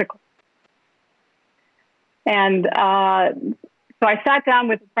really critical. And so I sat down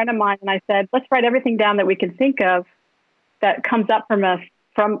with a friend of mine and I said, let's write everything down that we can think of that comes up from us,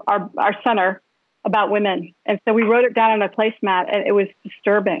 from our center about women. And so we wrote it down on a placemat, and it was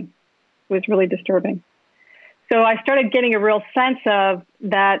disturbing. It was really disturbing. So I started getting a real sense of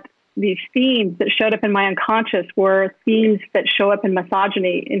that these themes that showed up in my unconscious were themes that show up in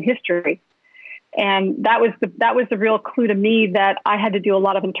misogyny in history. And that was the real clue to me that I had to do a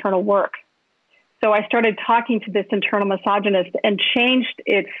lot of internal work. So I started talking to this internal misogynist and changed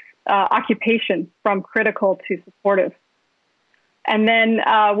its occupation from critical to supportive. And then,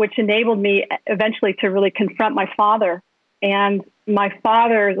 which enabled me eventually to really confront my father. And my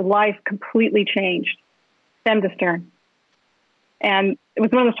father's life completely changed, stem to stern. And it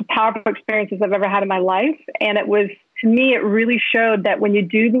was one of the most powerful experiences I've ever had in my life. And it was, to me, it really showed that when you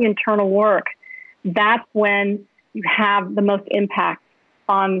do the internal work, that's when you have the most impact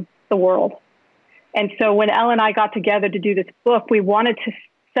on the world. And so when Elle and I got together to do this book, we wanted to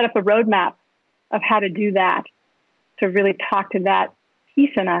set up a roadmap of how to do that, to really talk to that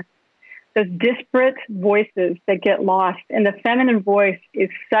piece in us, those disparate voices that get lost. And the feminine voice is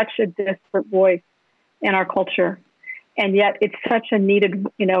such a disparate voice in our culture. And yet it's such a needed,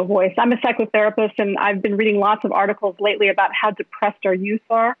 voice. I'm a psychotherapist, and I've been reading lots of articles lately about how depressed our youth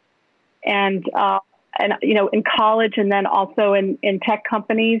are. And in college, and then also in tech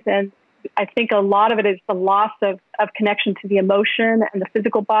companies. And I think a lot of it is the loss of connection to the emotion and the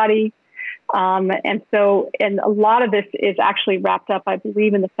physical body. And a lot of this is actually wrapped up, I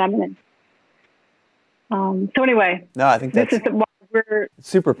believe, in the feminine. So anyway, no, I think that's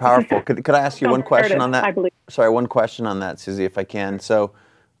super powerful. Could I ask you one question on that? I believe. Sorry, one question on that, Susie, if I can. So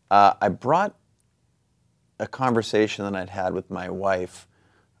I brought a conversation that I'd had with my wife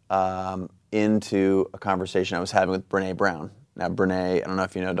into a conversation I was having with Brene Brown. Now, Brene, I don't know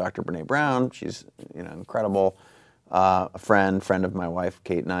if you know Dr. Brene Brown. She's incredible, a friend of my wife,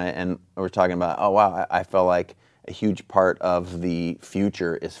 Kate, and I, and we're talking about, oh wow, I feel like a huge part of the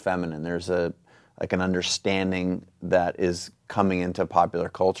future is feminine. There's an understanding that is coming into popular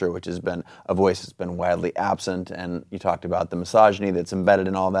culture, which has been a voice that's been widely absent. And you talked about the misogyny that's embedded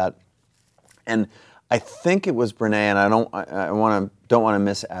in all that. And I think it was Brene, and I don't want to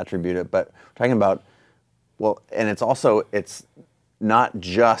misattribute it, but we're talking about, well, and it's not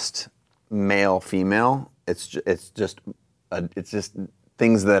just male, female. It's just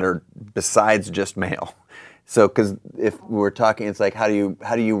things that are besides just male. So, because if we're talking, it's like how do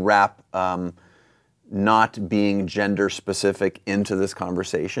you wrap not being gender specific into this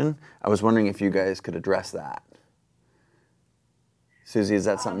conversation? I was wondering if you guys could address that. Susie, is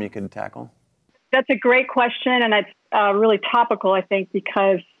that something you could tackle? That's a great question, and it's really topical, I think,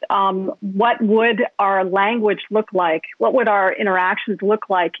 because what would our language look like? What would our interactions look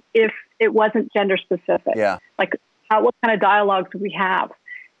like if it wasn't gender specific? Yeah. Like, what kind of dialogues would we have?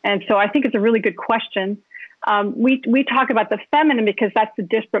 And so I think it's a really good question. We talk about the feminine because that's the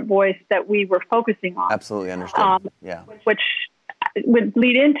disparate voice that we were focusing on. Absolutely understood. Yeah. Which would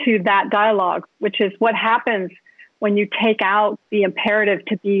lead into that dialogue, which is what happens when you take out the imperative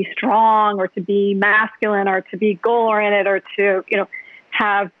to be strong or to be masculine or to be goal-oriented or to,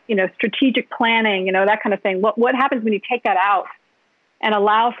 have, strategic planning, that kind of thing. What happens when you take that out and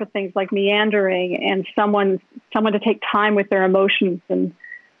allow for things like meandering and someone to take time with their emotions, and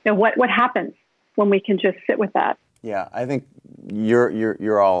what happens when we can just sit with that? Yeah, I think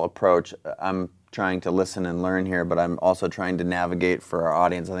your all approach, I'm trying to listen and learn here, but I'm also trying to navigate for our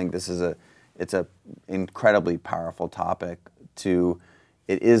audience. I think this is it's a incredibly powerful topic. It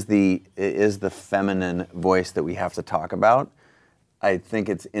is the feminine voice that we have to talk about. I think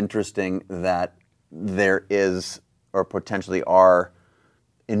it's interesting that there is, or potentially are,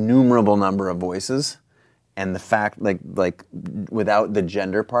 innumerable number of voices, and the fact, like without the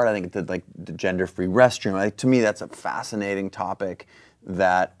gender part, I think the gender-free restroom. To me, that's a fascinating topic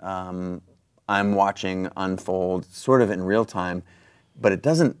that I'm watching unfold, sort of in real time. But it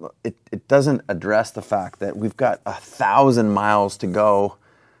doesn't address the fact that we've got 1,000 miles to go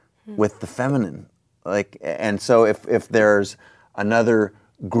with the feminine. And so if there's another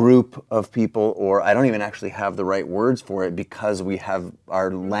group of people, or I don't even actually have the right words for it because we have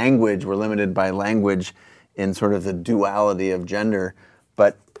our language, we're limited by language in sort of the duality of gender.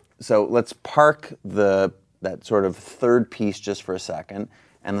 But so let's park that sort of third piece just for a second,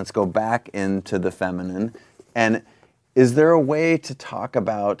 and let's go back into the feminine. And is there a way to talk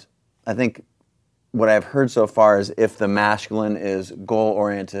about, I think what I've heard so far is if the masculine is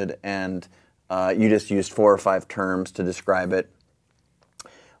goal-oriented and You just used 4 or 5 terms to describe it.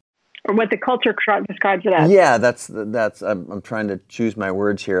 Or what the culture describes it as. Yeah, that's. I'm trying to choose my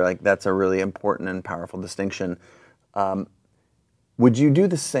words here. Like, that's a really important and powerful distinction. Would you do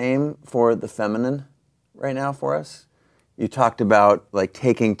the same for the feminine right now for us? You talked about like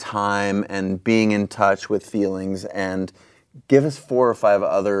taking time and being in touch with feelings, and give us 4 or 5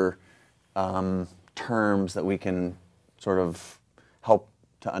 other terms that we can sort of help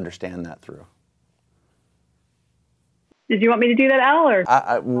to understand that through. Did you want me to do that, Elle, or?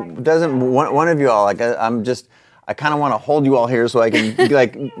 Doesn't one of you all, like, I kind of want to hold you all here so I can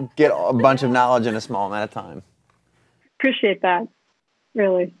like get a bunch of knowledge in a small amount of time. Appreciate that,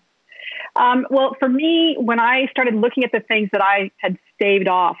 really. Well, for me, when I started looking at the things that I had staved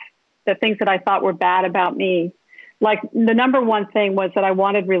off, the things that I thought were bad about me, like the number one thing was that I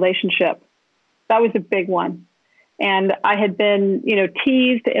wanted relationship. That was a big one. And I had been,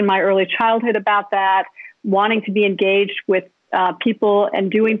 teased in my early childhood about that, wanting to be engaged with people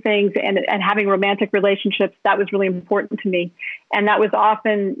and doing things and having romantic relationships. That was really important to me. And that was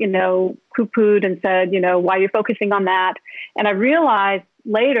often, poo-pooed and said, why are you focusing on that? And I realized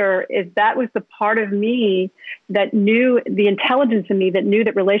later is that was the part of me that knew, the intelligence in me that knew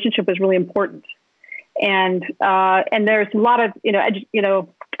that relationship was really important. And there's a lot of,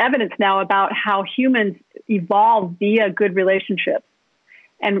 evidence now about how humans evolve via good relationships.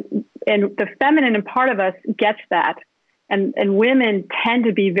 And the feminine in part of us gets that. And women tend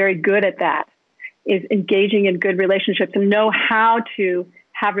to be very good at that, is engaging in good relationships and know how to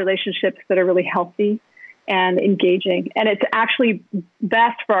have relationships that are really healthy and engaging. And it's actually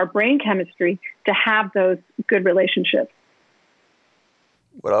best for our brain chemistry to have those good relationships.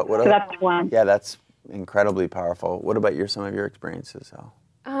 So that's one. Yeah, that's incredibly powerful. What about some of your experiences, Elle?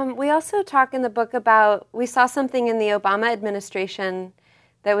 We also talk in the book about, we saw something in the Obama administration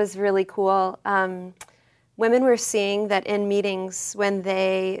that was really cool. Women were seeing that in meetings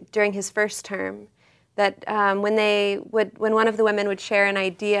during his first term, that when one of the women would share an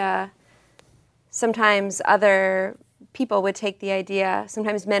idea, sometimes other people would take the idea.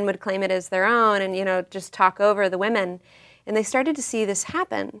 Sometimes men would claim it as their own and, just talk over the women. And they started to see this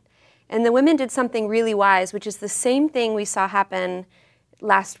happen. And the women did something really wise, which is the same thing we saw happen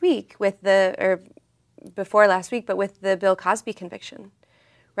last week before last week, but with the Bill Cosby conviction.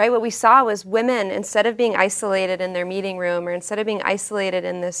 Right? What we saw was women, instead of being isolated in their meeting room or instead of being isolated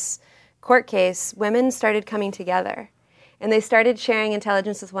in this court case, women started coming together and they started sharing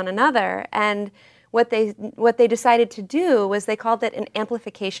intelligence with one another. And what they decided to do was they called it an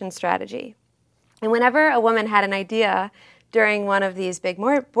amplification strategy. And whenever a woman had an idea during one of these big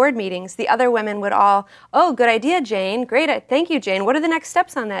board meetings, the other women would all, oh, good idea, Jane. Great. Thank you, Jane. What are the next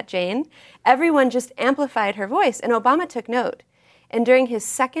steps on that, Jane? Everyone just amplified her voice. And Obama took note. And during his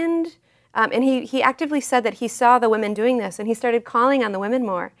second, and he actively said that he saw the women doing this, and he started calling on the women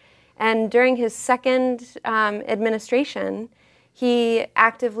more. And during his second administration, he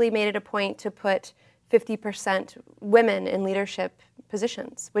actively made it a point to put 50% women in leadership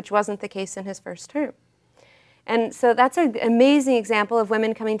positions, which wasn't the case in his first term. And so that's an amazing example of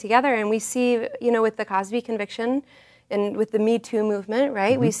women coming together. And we see, with the Cosby conviction and with the Me Too movement,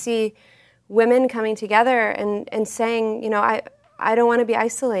 right? Mm-hmm. We see women coming together and saying, I don't want to be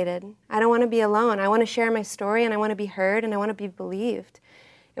isolated. I don't want to be alone. I want to share my story and I want to be heard and I want to be believed.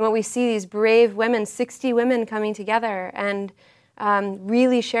 And when we see these brave women, 60 women coming together and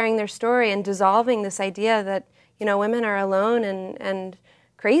really sharing their story and dissolving this idea that, women are alone and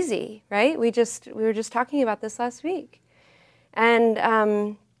crazy, right? We were just talking about this last week. And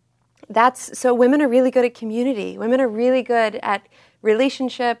so women are really good at community. Women are really good at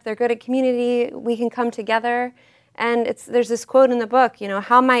relationship. They're good at community. We can come together. And there's this quote in the book,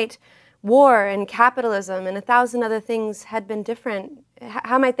 how might war and capitalism and 1,000 other things had been different?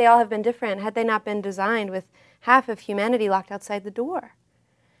 How might they all have been different had they not been designed with half of humanity locked outside the door?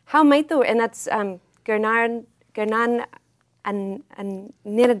 How might and that's Gurnan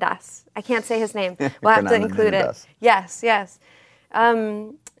Niradas. I can't say his name. We'll have to include it. Yes.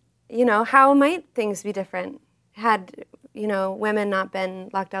 How might things be different had, women not been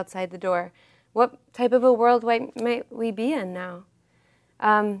locked outside the door? What type of a world might we be in now?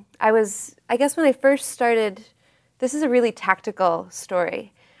 I guess when I first started, this is a really tactical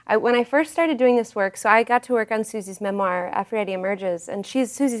story. When I first started doing this work, so I got to work on Susie's memoir, Aphrodite Emerges, and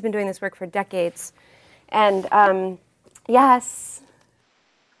Susie's been doing this work for decades. And yes.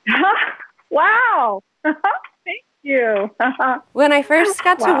 Wow. Thank you. When I first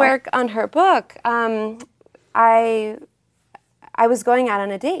got to work on her book, I was going out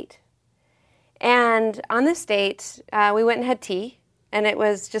on a date. And on this date, we went and had tea. And it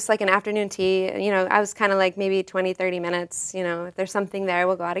was just like an afternoon tea. I was kind of like maybe 20, 30 minutes. If there's something there,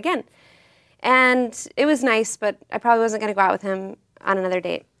 we'll go out again. And it was nice, but I probably wasn't going to go out with him on another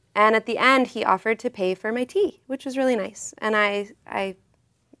date. And at the end, he offered to pay for my tea, which was really nice. And I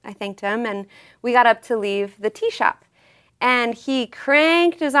thanked him, and we got up to leave the tea shop. And he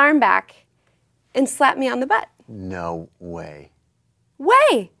cranked his arm back and slapped me on the butt. No way.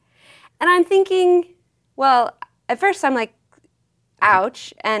 And I'm thinking, well, at first I'm like,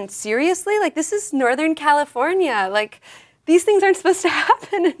 ouch, and seriously? Like, this is Northern California. Like, these things aren't supposed to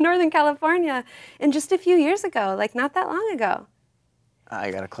happen in Northern California. And just a few years ago, like not that long ago. I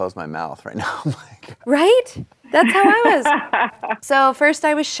gotta close my mouth right now. Right? That's how I was. So first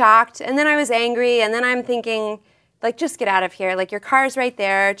I was shocked, and then I was angry, and then I'm thinking, like, just get out of here. Like, your car's right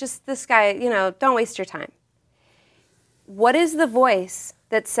there. Just this guy, don't waste your time. What is the voice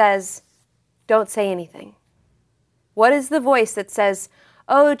that says, don't say anything? What is the voice that says,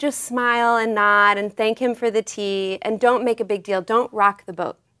 oh, just smile and nod and thank him for the tea and don't make a big deal, don't rock the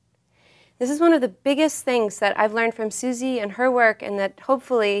boat? This is one of the biggest things that I've learned from Susie and her work, and that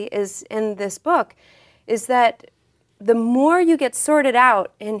hopefully is in this book, is that the more you get sorted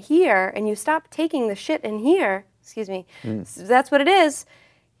out in here and you stop taking the shit in here, that's what it is,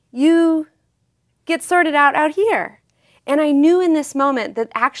 you get sorted out here. And I knew in this moment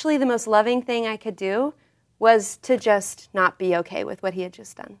that actually the most loving thing I could do was to just not be okay with what he had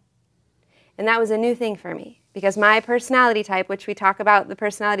just done. And that was a new thing for me, because my personality type, which we talk about the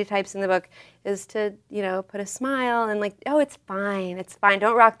personality types in the book, is to, put a smile and like, oh, it's fine,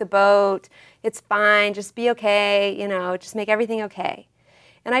 don't rock the boat, it's fine, just be okay, just make everything okay.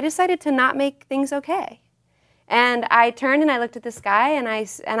 And I decided to not make things okay. And I turned and I looked at this guy and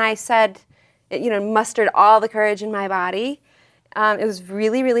I said, mustered all the courage in my body. It was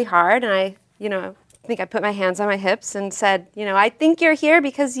really, really hard, and I think I put my hands on my hips and said, I think you're here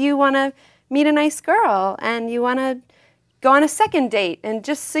because you want to meet a nice girl and you want to go on a second date. And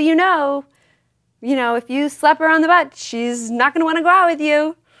just so you know, if you slap her on the butt, she's not going to want to go out with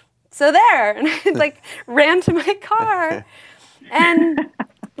you. So there. And I ran to my car. And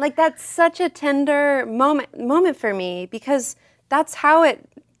that's such a tender moment for me, because that's how it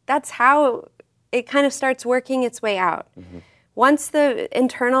kind of starts working its way out. Mm-hmm. Once the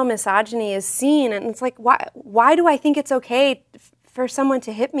internal misogyny is seen, and it's like, why do I think it's okay for someone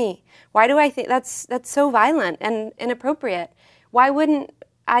to hit me? Why do I think that's so violent and inappropriate? Why wouldn't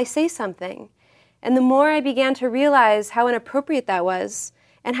I say something? And the more I began to realize how inappropriate that was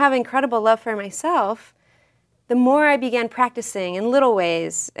and have incredible love for myself, the more I began practicing in little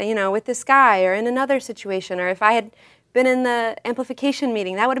ways, with this guy or in another situation, or if I had been in the amplification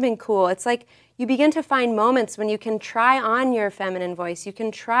meeting, that would have been cool. It's like you begin to find moments when you can try on your feminine voice. You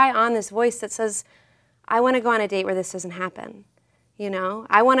can try on this voice that says, I want to go on a date where this doesn't happen.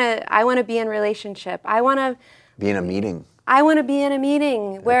 I want to be in a relationship. I want to be in a meeting. I want to be in a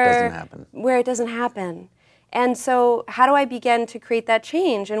meeting where it doesn't happen. And so how do I begin to create that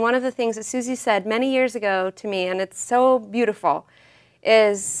change? And one of the things that Susie said many years ago to me, and it's so beautiful,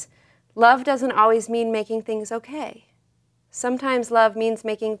 is love doesn't always mean making things okay. Sometimes love means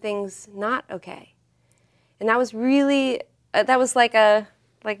making things not okay. And that was really,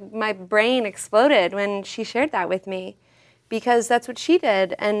 like my brain exploded when she shared that with me, because that's what she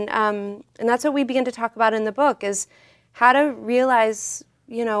did. And that's what we begin to talk about in the book, is how to realize,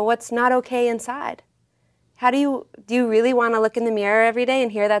 what's not okay inside. Do you really want to look in the mirror every day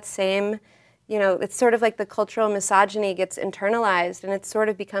and hear that same, it's sort of like the cultural misogyny gets internalized, and it sort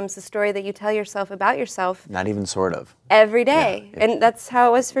of becomes the story that you tell yourself about yourself. Not even sort of. Every day. Yeah. And that's how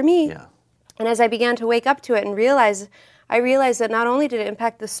it was for me. Yeah. And as I began to wake up to it and I realized that not only did it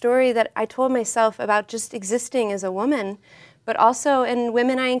impact the story that I told myself about just existing as a woman, but also in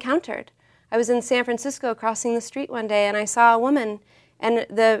women I encountered. I was in San Francisco crossing the street one day, and I saw a woman, and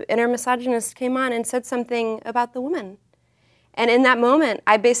the inner misogynist came on and said something about the woman. And in that moment,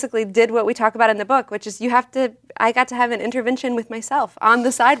 I basically did what we talk about in the book, which is I got to have an intervention with myself on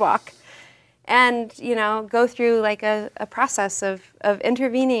the sidewalk and, go through like a process of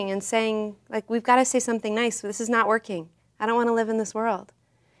intervening and saying, like, we've got to say something nice. This is not working. I don't want to live in this world.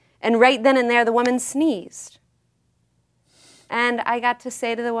 And right then and there, the woman sneezed. And I got to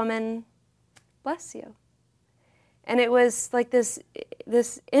say to the woman, bless you. And it was like this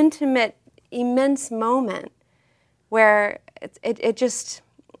intimate, immense moment where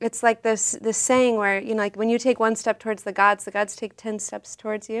it's like this saying where, like when you take one step towards the gods take 10 steps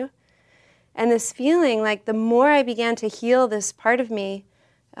towards you. And this feeling, like the more I began to heal this part of me,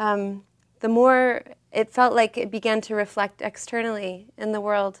 the more it felt like it began to reflect externally in the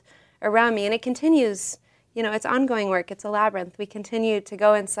world around me. And it continues, it's ongoing work. It's a labyrinth. We continue to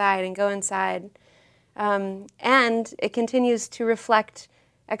go inside and go inside. And it continues to reflect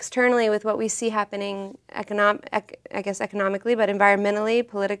externally with what we see happening economically, but environmentally,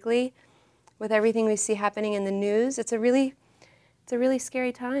 politically, with everything we see happening in the news. It's a really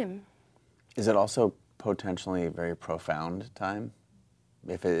scary time. Is it also potentially a very profound time?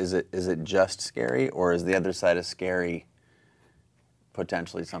 Is it just scary, or is the other side of scary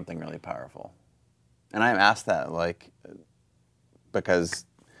potentially something really powerful? And I'm asked that because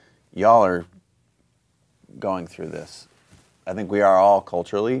y'all are going through this. I think we are all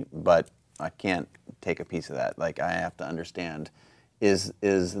culturally, but I can't take a piece of that. I have to understand, is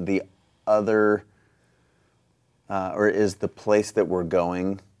the other, or is the place that we're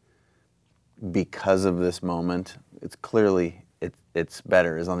going because of this moment, it's clearly, it's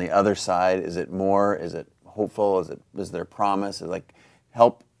better. Is on the other side, is it more, is it hopeful, is there promise?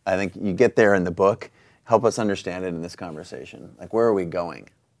 Help, I think you get there in the book, help us understand it in this conversation. Where are we going?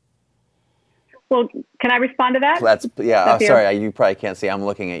 Well, can I respond to that? Sorry, you probably can't see. I'm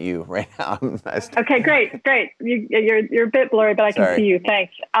looking at you right now. Okay, great. You're a bit blurry, but I can see you.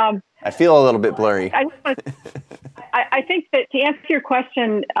 Thanks. I feel a little bit blurry. I think that to answer your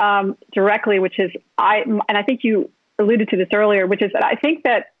question directly, which is and I think you alluded to this earlier, which is that I think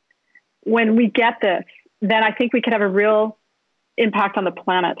that when we get this, then I think we could have a real impact on the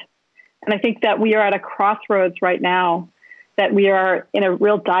planet. And I think that we are at a crossroads right now, that we are in a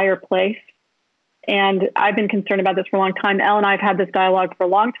real dire place. And I've been concerned about this for a long time. Elle and I have had this dialogue for a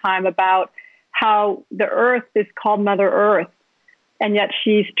long time about how the Earth is called Mother Earth, and yet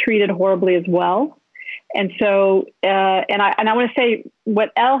she's treated horribly as well. And so, and I want to say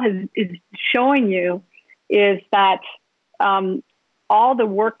what Elle is showing you is that all the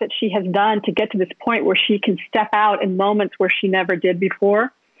work that she has done to get to this point where she can step out in moments where she never did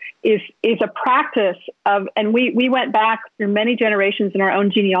before is a practice of, and we went back through many generations in our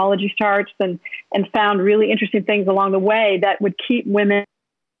own genealogy charts and found really interesting things along the way that would keep women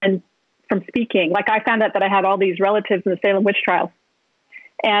from speaking. I found out that I had all these relatives in the Salem witch trials.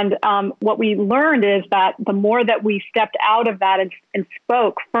 And what we learned is that the more that we stepped out of that and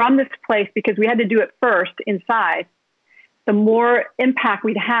spoke from this place, because we had to do it first inside, the more impact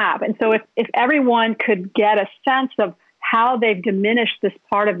we'd have. And so if everyone could get a sense of how they've diminished this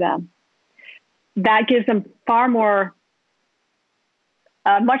part of them, that gives them far more,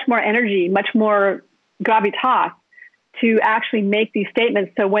 much more energy, much more gravitas to actually make these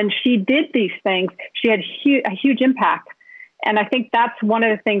statements. So when she did these things, she had a huge impact. And I think that's one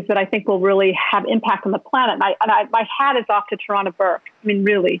of the things that I think will really have impact on the planet. And my hat is off to Tarana Burke,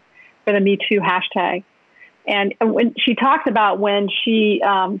 really, for the Me Too hashtag. And when she talks about when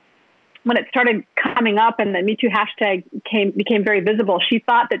it started coming up and the Me Too hashtag became very visible, she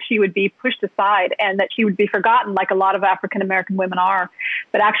thought that she would be pushed aside and that she would be forgotten, like a lot of African-American women are.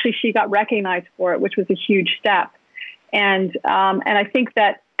 But actually, she got recognized for it, which was a huge step. And I think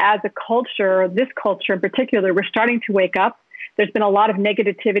that as a culture, this culture in particular, we're starting to wake up. There's been a lot of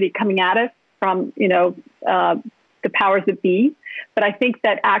negativity coming at us from, the powers that be. But I think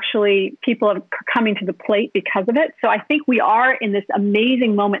that actually people are coming to the plate because of it. So I think we are in this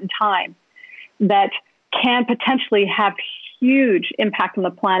amazing moment in time that can potentially have huge impact on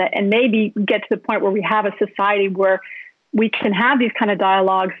the planet and maybe get to the point where we have a society where we can have these kind of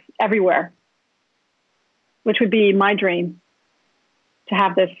dialogues everywhere, which would be my dream, to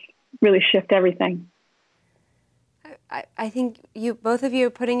have this really shift everything. I think both of you are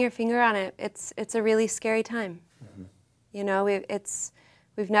putting your finger on it. It's a really scary time. Mm-hmm.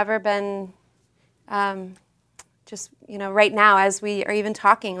 We've never been right now as we are even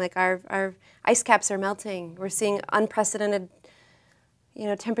talking, our ice caps are melting. We're seeing unprecedented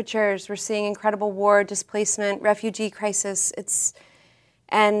temperatures. We're seeing incredible war, displacement, refugee crisis.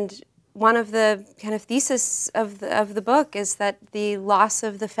 And one of the kind of thesis of the book is that the loss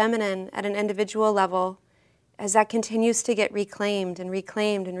of the feminine at an individual level, as that continues to get reclaimed and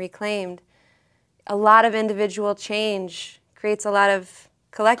reclaimed and reclaimed, a lot of individual change creates a lot of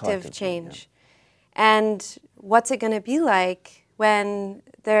collective change. Yeah. And what's it going to be like when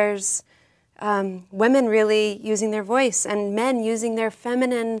there's women really using their voice and men using their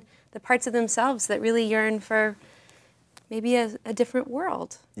feminine, the parts of themselves that really yearn for maybe a different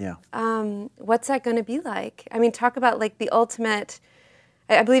world? Yeah. What's that going to be like? Talk about the ultimate.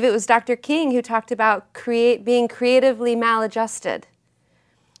 I believe it was Dr. King who talked about being creatively maladjusted.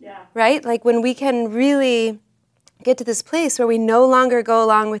 Yeah. Right? When we can really get to this place where we no longer go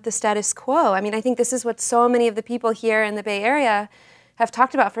along with the status quo. I think this is what so many of the people here in the Bay Area have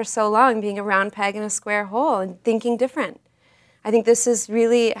talked about for so long, being a round peg in a square hole and thinking different. I think this is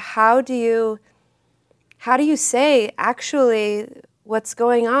really, how do you how do you say, actually, what's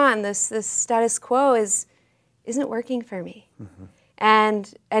going on, this status quo isn't working for me? Mm-hmm.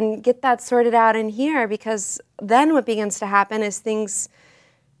 And get that sorted out in here, because then what begins to happen is things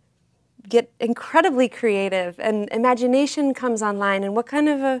get incredibly creative and imagination comes online, and what kind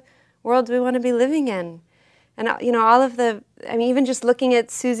of a world do we want to be living in? And, all of even just looking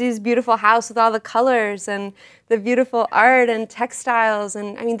at Susie's beautiful house with all the colors and the beautiful art and textiles,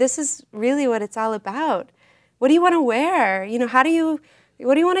 and this is really what it's all about. What do you want to wear? What do you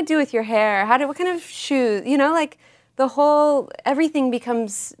want to do with your hair? What kind of shoes? Everything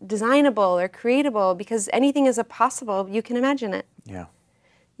becomes designable or creatable, because anything is a possible. You can imagine it. Yeah.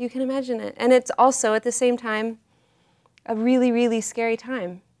 You can imagine it. And it's also, at the same time, a really, really scary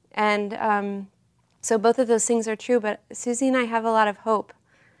time. And so both of those things are true, but Susie and I have a lot of hope.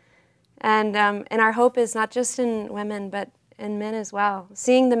 And our hope is not just in women, but in men as well.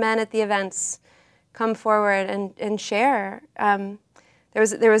 Seeing the men at the events come forward and share.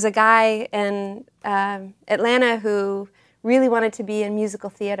 There was a guy in Atlanta who really wanted to be in musical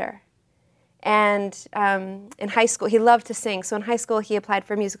theater. And in high school, he loved to sing. So in high school, he applied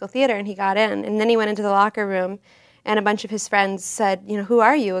for musical theater and he got in. And then he went into the locker room and a bunch of his friends said, who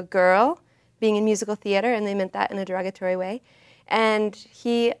are you, a girl being in musical theater? And they meant that in a derogatory way. And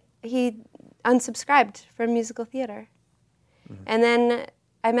he unsubscribed from musical theater. Mm-hmm. And then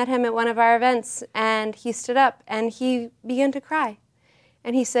I met him at one of our events and he stood up and he began to cry.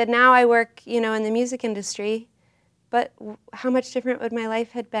 And he said, now I work, in the music industry, but how much different would my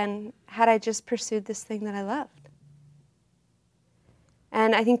life have been had I just pursued this thing that I loved?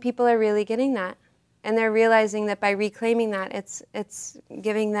 And I think people are really getting that. And they're realizing that by reclaiming that, it's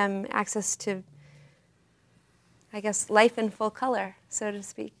giving them access to, I guess, life in full color, so to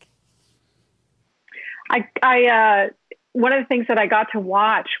speak. One of the things that I got to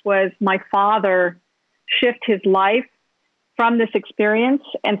watch was my father shift his life from this experience.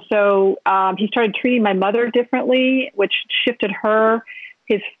 And so he started treating my mother differently, which shifted her.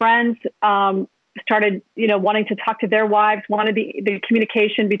 His friends started, wanting to talk to their wives, wanted the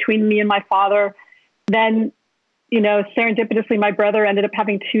communication between me and my father. Then, serendipitously, my brother ended up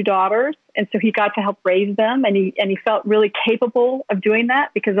having 2 daughters. And so he got to help raise them. And he felt really capable of doing that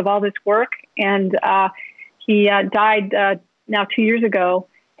because of all this work. And he died now 2 years ago.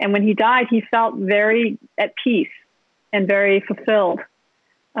 And when he died, he felt very at peace and very fulfilled.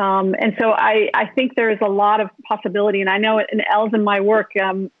 And so I think there is a lot of possibility. And I know in Elle's and my work,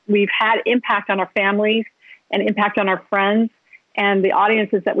 we've had impact on our families and impact on our friends and the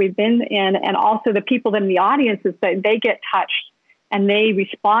audiences that we've been in, and also the people in the audiences that they get touched and they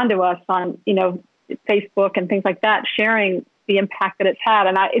respond to us on, Facebook and things like that, sharing the impact that it's had.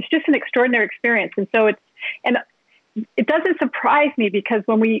 And it's just an extraordinary experience. And so it doesn't surprise me, because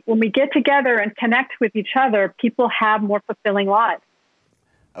when we get together and connect with each other, people have more fulfilling lives.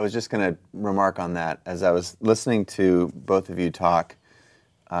 I was just going to remark on that. As I was listening to both of you talk,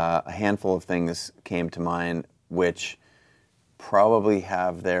 a handful of things came to mind which probably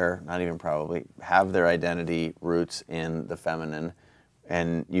have their identity roots in the feminine.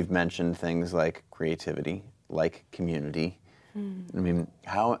 And you've mentioned things like creativity, like community. I mean,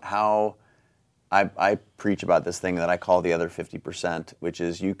 how I preach about this thing that I call the other 50%, which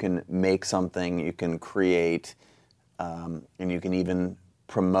is you can make something, you can create, and you can even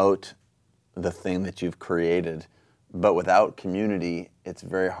promote the thing that you've created. But without community, it's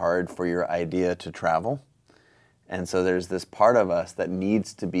very hard for your idea to travel. And so there's this part of us that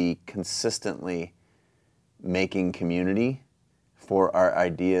needs to be consistently making community for our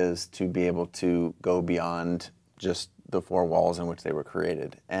ideas to be able to go beyond just the 4 walls in which they were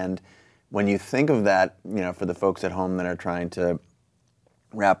created. And when you think of that, for the folks at home that are trying to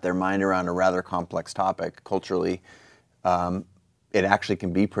wrap their mind around a rather complex topic culturally, it actually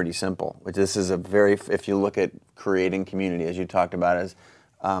can be pretty simple. Which this is if you look at creating community, as you talked about, as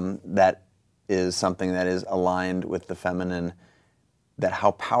that is something that is aligned with the feminine, that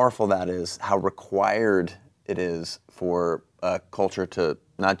how powerful that is, how required it is for a culture to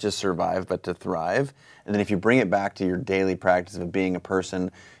not just survive, but to thrive. And then if you bring it back to your daily practice of being a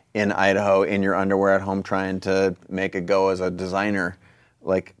person in Idaho, in your underwear at home, trying to make a go as a designer,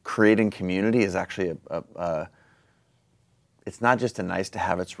 like creating community is actually it's not just a nice to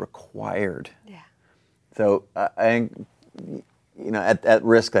have, it's required. Yeah. So I at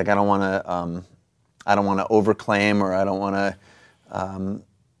risk, like I don't want to overclaim, or I don't want to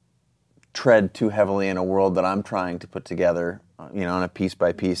tread too heavily in a world that I'm trying to put together, on a piece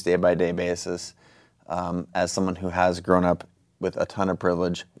by piece, day by day basis, as someone who has grown up with a ton of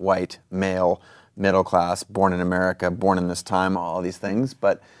privilege, white, male, middle class, born in America, born in this time, all these things.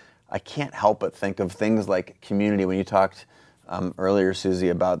 But I can't help but think of things like community. When you talked earlier, Susie,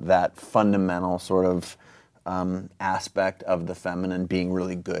 about that fundamental sort of aspect of the feminine being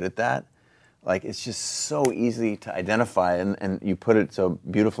really good at that, like it's just so easy to identify, and you put it so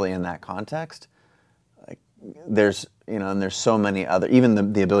beautifully in that context. Like there's, and there's so many other,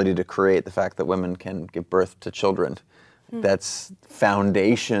 even the ability to create, the fact that women can give birth to children, that's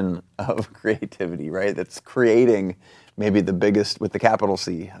foundation of creativity, right? That's creating maybe the biggest, with the capital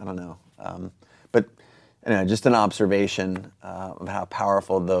C, I don't know. But anyway, just an observation of how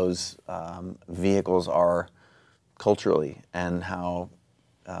powerful those vehicles are culturally, and how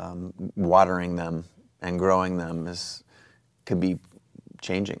watering them and growing them could be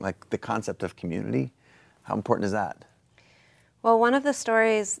changing. Like the concept of community, how important is that? Well, one of the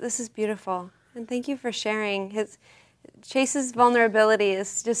stories, this is beautiful, and thank you for sharing. Chase's vulnerability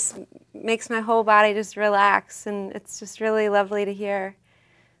just makes my whole body just relax, and it's just really lovely to hear.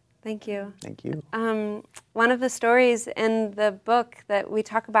 Thank you. Thank you. One of the stories in the book that we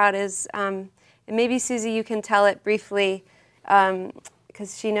talk about is, and maybe Susie, you can tell it briefly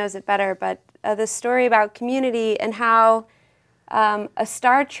because she knows it better, but the story about community and how a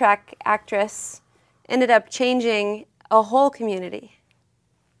Star Trek actress ended up changing a whole community.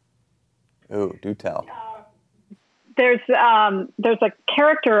 Oh, do tell. There's a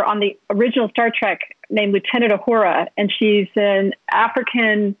character on the original Star Trek named Lieutenant Uhura, and she's an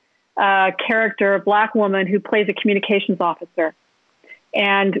African character, a black woman who plays a communications officer.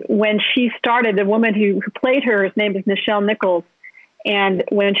 And when she started, the woman who played her, his name is Nichelle Nichols, and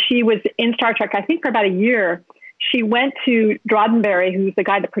when she was in Star Trek, I think for about a year, she went to Roddenberry, who's the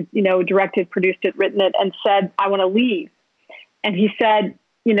guy that directed, produced it, written it, and said, "I want to leave." And he said,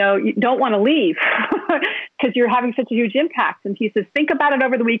 "You don't want to leave because you're having such a huge impact." And he says, "Think about it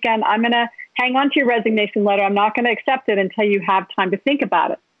over the weekend. I'm going to hang on to your resignation letter. I'm not going to accept it until you have time to think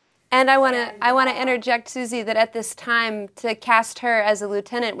about it." And I want to interject, Susie, that at this time to cast her as a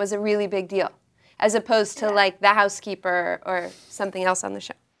lieutenant was a really big deal, as opposed to like the housekeeper or something else on the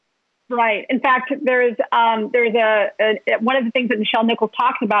show. Right. In fact, there's one of the things that Nichelle Nichols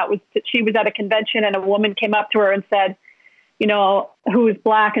talked about was that she was at a convention and a woman came up to her and said, who was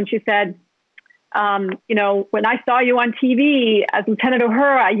black, and she said, when I saw you on TV as Lieutenant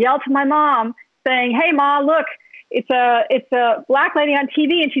Uhura, I yelled to my mom saying, "Hey, Ma, look, it's a black lady on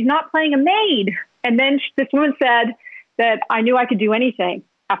TV and she's not playing a maid." And then this woman said that I knew I could do anything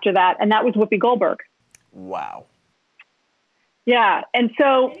after that. And that was Whoopi Goldberg. Wow. Yeah. And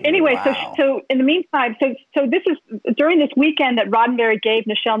so anyway, wow. So in the meantime, so this is during this weekend that Roddenberry gave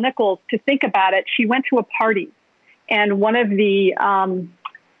Nichelle Nichols to think about it. She went to a party, and one of the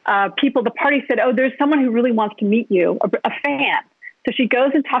people at the party said, "Oh, there's someone who really wants to meet you, a fan." So she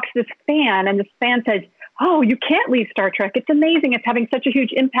goes and talks to this fan, and this fan says, "Oh, you can't leave Star Trek. It's amazing. It's having such a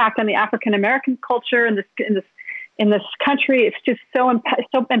huge impact on the African American culture in this country. It's just so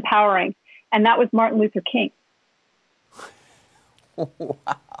empowering." And that was Martin Luther King. Wow.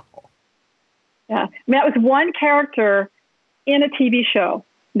 Yeah, that was one character in a TV show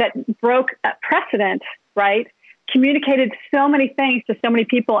that broke a precedent, right? Communicated so many things to so many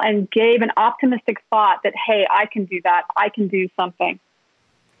people and gave an optimistic thought that, hey, I can do that. I can do something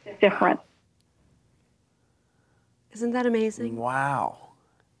different. Isn't that amazing? Wow.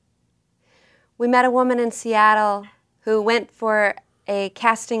 We met a woman in Seattle who went for a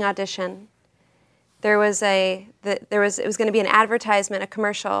casting audition. It was going to be an advertisement, a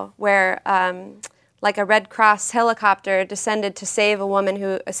commercial, where like a Red Cross helicopter descended to save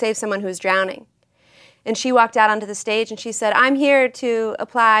someone who was drowning. And she walked out onto the stage and she said, "I'm here to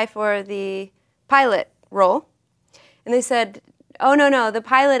apply for the pilot role." And they said, "Oh, no, the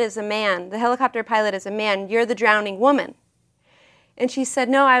pilot is a man. The helicopter pilot is a man. You're the drowning woman." And she said,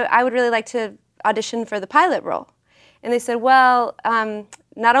 "No, I would really like to audition for the pilot role." And they said, "Well,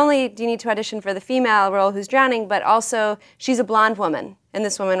 not only do you need to audition for the female role who's drowning, but also she's a blonde woman." And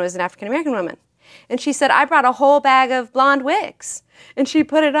this woman was an African-American woman. And she said, "I brought a whole bag of blonde wigs." And she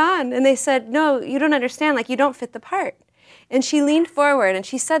put it on. And they said, "No, you don't understand. Like, you don't fit the part." And she leaned forward, and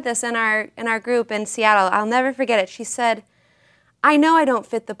she said this in our group in Seattle. I'll never forget it. She said, "I know I don't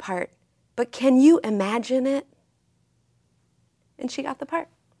fit the part, but can you imagine it?" And she got the part.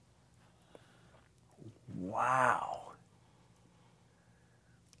 Wow.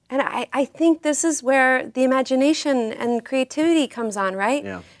 And I think this is where the imagination and creativity comes on, right?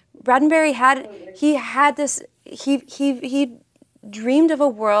 Yeah. Roddenberry he dreamed of a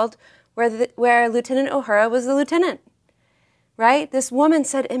world where Lieutenant Uhura was the lieutenant, right? This woman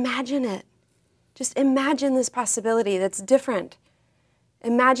said, "Imagine it. Just imagine this possibility that's different."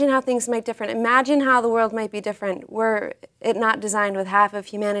 Imagine how things might be different. Imagine how the world might be different were it not designed with half of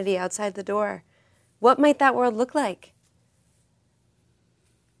humanity outside the door. What might that world look like?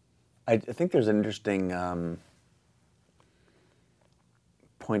 I think there's an interesting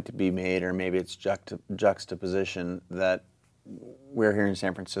point to be made, or maybe it's juxtaposition, that we're here in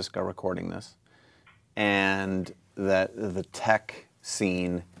San Francisco recording this, and that the tech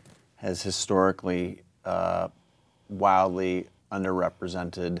scene has historically wildly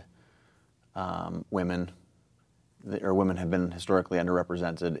underrepresented women, or women have been historically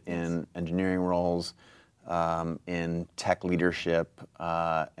underrepresented in engineering roles, in tech leadership,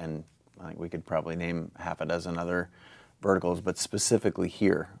 and I think we could probably name half a dozen other verticals, but specifically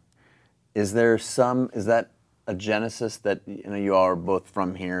here. Is that a genesis that, you all are both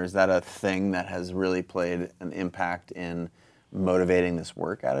from here? Is that a thing that has really played an impact in motivating this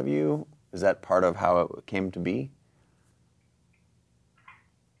work out of you? Is that part of how it came to be?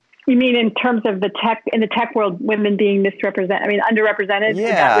 You mean in terms of in the tech world, women being underrepresented?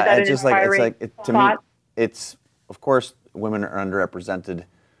 Yeah, to me, it's, of course, women are underrepresented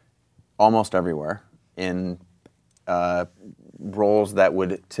almost everywhere in roles that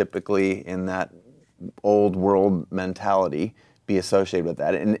would typically, in that old world mentality, be associated with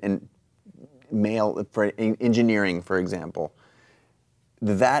that. And male, for engineering, for example,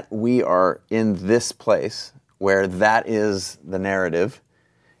 that we are in this place where that is the narrative.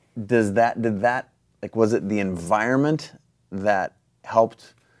 Was it the environment that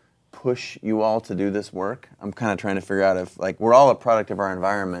helped push you all to do this work? I'm kind of trying to figure out if, we're all a product of our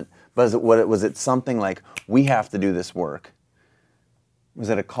environment, but was it something like, we have to do this work? Was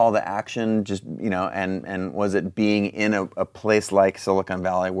it a call to action, and was it being in a place like Silicon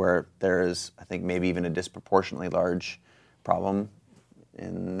Valley where there is, I think, maybe even a disproportionately large problem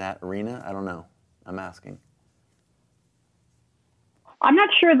in that arena? I don't know. I'm asking. I'm not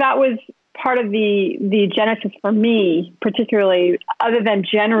sure that was part of the genesis for me, particularly, other than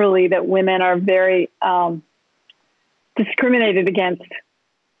generally that women are very discriminated against,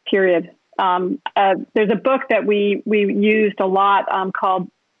 period. There's a book that we used a lot called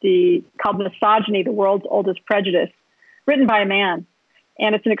Misogyny, the World's Oldest Prejudice, written by a man.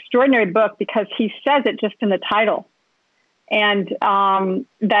 And it's an extraordinary book because he says it just in the title. And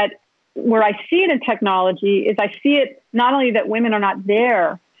that where I see it in technology is I see it not only that women are not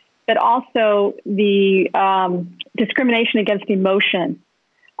there, but also the discrimination against emotion,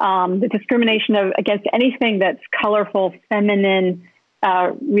 the discrimination against anything that's colorful, feminine,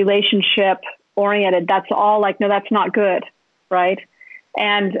 relationship oriented. That's all no, that's not good, right?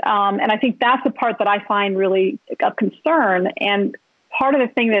 And I think that's the part that I find really of concern. And part of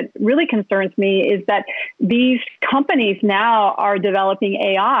the thing that really concerns me is that these companies now are developing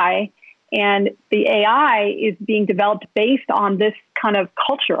AI, and the AI is being developed based on this kind of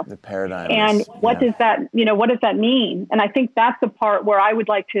culture. The paradigm. And what does that mean? And I think that's the part where I would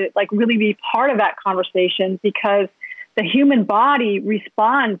like to really be part of that conversation, because the human body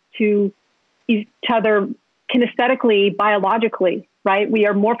responds to each other kinesthetically, biologically, right? We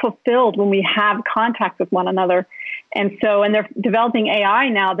are more fulfilled when we have contact with one another. And they're developing AI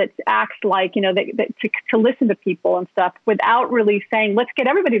now that acts like, to listen to people and stuff without really saying, let's get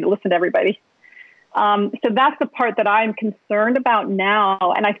everybody to listen to everybody. So that's the part that I'm concerned about now.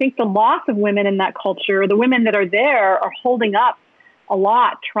 And I think the loss of women in that culture, the women that are there are holding up a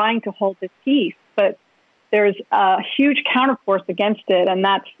lot, trying to hold this peace. But there's a huge counterforce against it, and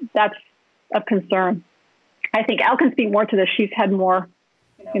that's of concern. I think Elle can speak more to this. She's had more,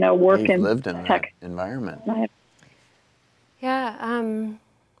 work in lived in tech that environment. Yeah.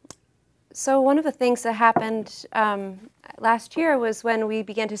 So one of the things that happened last year was when we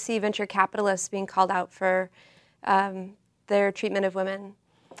began to see venture capitalists being called out for their treatment of women.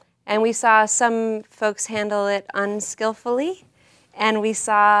 And we saw some folks handle it unskillfully, and we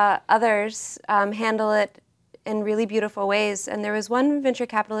saw others handle it in really beautiful ways. And there was one venture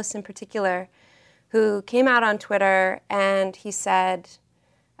capitalist in particular who came out on Twitter and he said,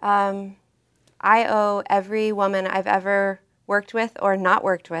 I owe every woman I've ever worked with or not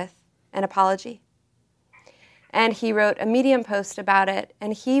worked with an apology. And he wrote a Medium post about it,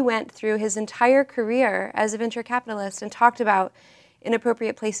 and he went through his entire career as a venture capitalist and talked about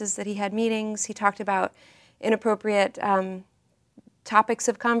inappropriate places that he had meetings. He talked about inappropriate topics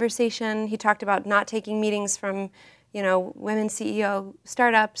of conversation. He talked about not taking meetings from, women CEO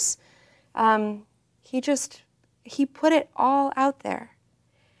startups. He put it all out there.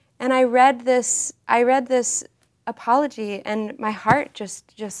 And I read this apology, and my heart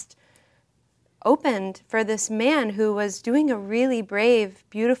just opened for this man who was doing a really brave,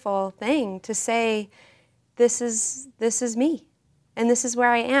 beautiful thing to say, this is me. and this is where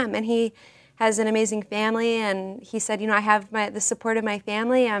I am. And he has an amazing family, and he said, I have the support of my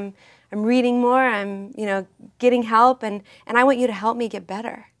family. I'm reading more. I'm getting help, and I want you to help me get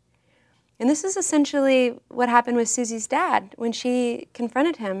better. And this is essentially what happened with Susie's dad when she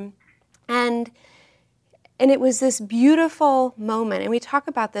confronted him, and it was this beautiful moment. And we talk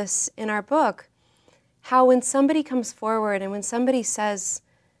about this in our book, how when somebody comes forward and when somebody says,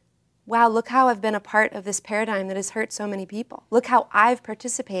 wow, look how I've been a part of this paradigm that has hurt so many people. Look how I've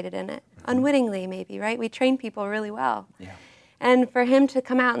participated in it, unwittingly maybe, right? We train people really well. Yeah. And for him to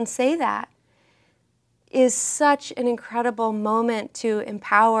come out and say that is such an incredible moment to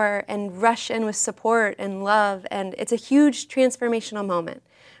empower and rush in with support and love. And it's a huge transformational moment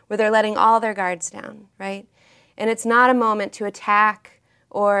where they're letting all their guards down, right? And it's not a moment to attack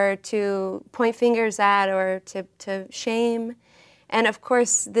or to point fingers at or to shame. And of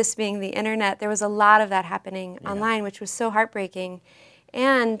course, this being the internet, there was a lot of that happening online, which was so heartbreaking.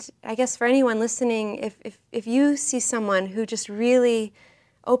 And I guess for anyone listening, if you see someone who just really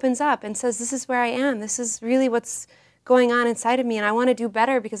opens up and says, this is where I am, this is really what's going on inside of me, and I want to do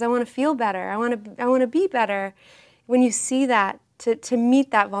better because I want to feel better, I want to be better. When you see that, to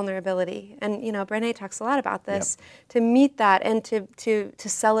meet that vulnerability, and Brené talks a lot about this, to meet that and to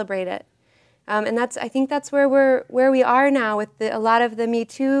celebrate it. And I think that's where we are now with a lot of the Me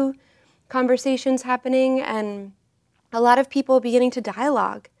Too conversations happening, and a lot of people beginning to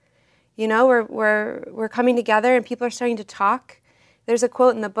dialogue. We're coming together, and people are starting to talk. There's a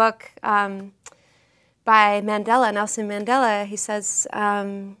quote in the book by Nelson Mandela. He says,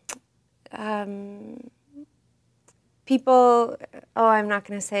 people, I'm not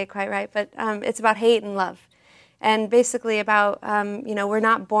going to say it quite right, but it's about hate and love. And basically about, we're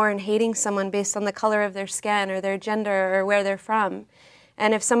not born hating someone based on the color of their skin or their gender or where they're from.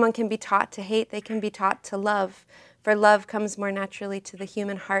 And if someone can be taught to hate, they can be taught to love. For love comes more naturally to the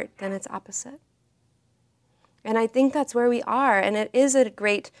human heart than its opposite. And I think that's where we are, and it is a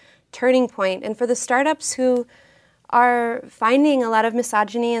great turning point. And for the startups who are finding a lot of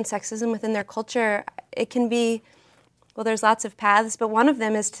misogyny and sexism within their culture, it can be, there's lots of paths, but one of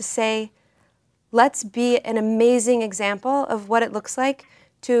them is to say, let's be an amazing example of what it looks like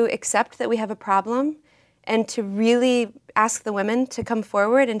to accept that we have a problem and to really ask the women to come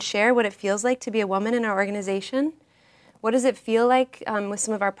forward and share what it feels like to be a woman in our organization. What does it feel like with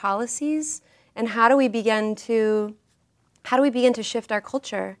some of our policies? And how do we begin to shift our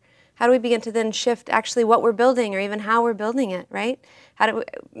culture? How do we begin to then shift actually what we're building or even how we're building it, right?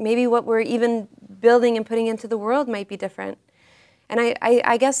 Maybe what we're even building and putting into the world might be different. And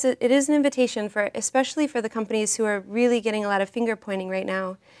I guess it is an invitation especially for the companies who are really getting a lot of finger pointing right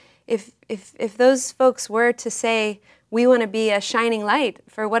now. If those folks were to say, we want to be a shining light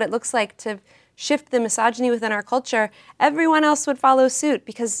for what it looks like to shift the misogyny within our culture, everyone else would follow suit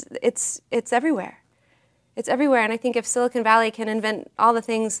because it's everywhere. It's everywhere. And I think if Silicon Valley can invent all the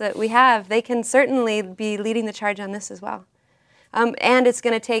things that we have, they can certainly be leading the charge on this as well. And it's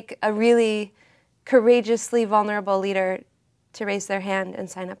going to take a really courageously vulnerable leader to raise their hand and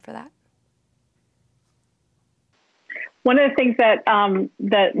sign up for that. One of the things that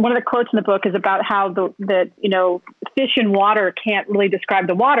one of the quotes in the book is about how fish in water can't really describe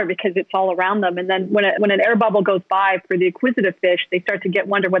the water because it's all around them. And then when an air bubble goes by for the inquisitive fish, they start to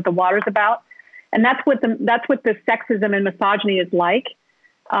wonder what the water's about. And that's what the sexism and misogyny is like.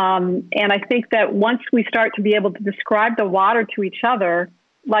 And I think that once we start to be able to describe the water to each other,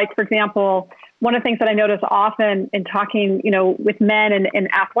 like, for example, one of the things that I notice often in talking, with men in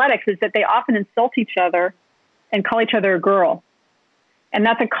athletics is that they often insult each other and call each other a girl. And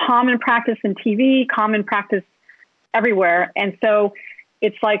that's a common practice in TV, common practice everywhere. And so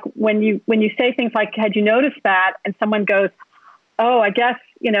it's like when you say things like, had you noticed that? And someone goes, oh, I guess,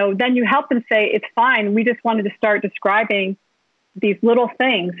 then you help them say, it's fine. We just wanted to start describing these little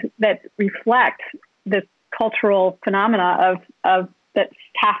things that reflect the cultural phenomena of that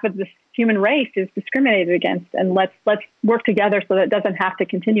half of the human race is discriminated against. And let's work together so that it doesn't have to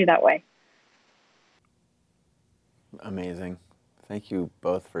continue that way. Amazing. Thank you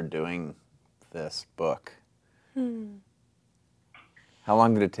both for doing this book. How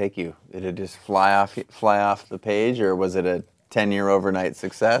long did it take you? Did it just fly off the page, or was it a 10-year overnight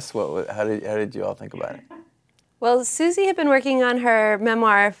success? How did you all think about it? Well, Susie had been working on her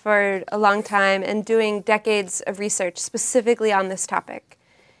memoir for a long time and doing decades of research specifically on this topic.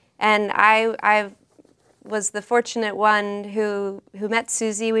 And I was the fortunate one who met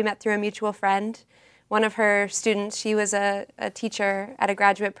Susie. We met through a mutual friend. One of her students, she was a teacher at a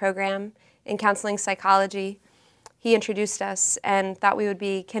graduate program in counseling psychology. He introduced us and thought we would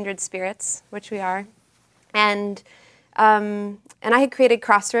be kindred spirits, which we are. And And I had created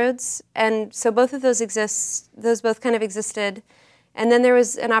Crossroads, and so both of those exist. Those both kind of existed, and then there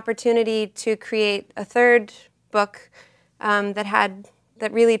was an opportunity to create a third book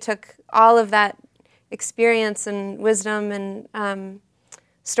that really took all of that experience and wisdom and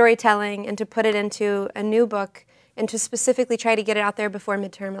storytelling, and to put it into a new book, and to specifically try to get it out there before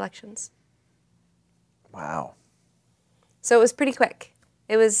midterm elections. Wow. So it was pretty quick.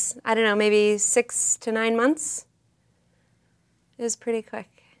 It was, I don't know, maybe 6 to 9 months. It was pretty quick.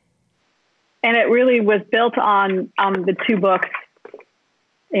 And it really was built on the two books,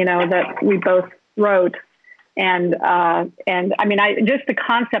 that we both wrote. And I mean, just the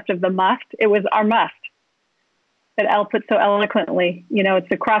concept of the must, it was our must that Elle put so eloquently. It's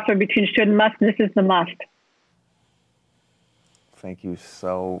the crossroad between should and must, and this is the must. Thank you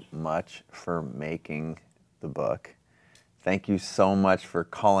so much for making the book. Thank you so much for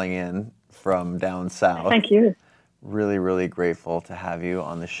calling in from down south. Thank you. Really, really grateful to have you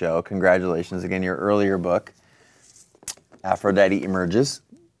on the show. Congratulations again, your earlier book, Aphrodite Emerges.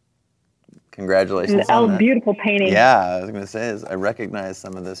 Congratulations on that. Beautiful painting. Yeah, I was going to say, I recognize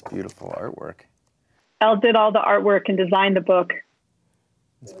some of this beautiful artwork. Elle did all the artwork and designed the book.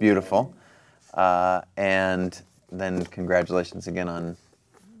 It's beautiful. And then congratulations again on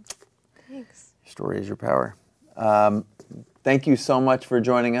Thanks. Story is Your Power. Thank you so much for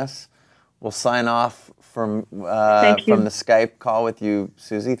joining us. We'll sign off from the Skype call with you,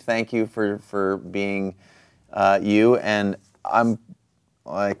 Susie. Thank you for being you. And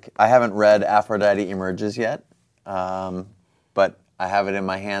I haven't read Aphrodite Emerges yet, but I have it in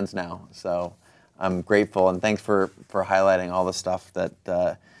my hands now. So I'm grateful, and thanks for highlighting all the stuff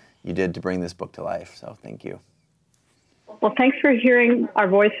that you did to bring this book to life. So thank you. Well, thanks for hearing our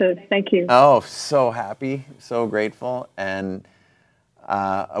voices. Thank you. Oh, so happy, so grateful, and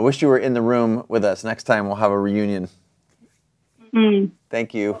I wish you were in the room with us. Next time we'll have a reunion.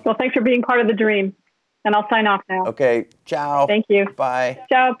 Thank you. Well, thanks for being part of the dream. And I'll sign off now. Okay, ciao. Thank you. Bye.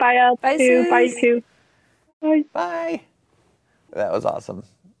 Ciao, bye, Elle. Bye, too. Sus. Bye, too. Bye. Bye. That was awesome.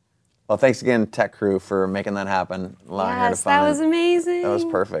 Well, thanks again, Tech Crew, for making that happen. Allowing her to Yes, that was amazing. That was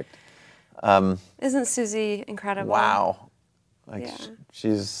perfect. Isn't Susie incredible? Wow. Yeah.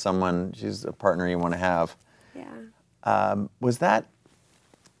 She's a partner you want to have. Yeah.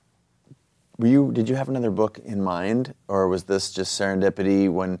 Did you have another book in mind, or was this just serendipity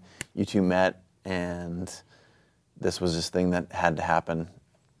when you two met and this was this thing that had to happen?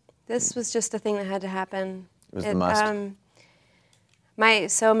 This was just a thing that had to happen. It was the must.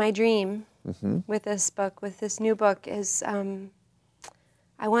 My dream with this book, with this new book, is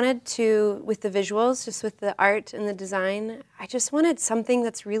I wanted to, with the visuals, just with the art and the design, I just wanted something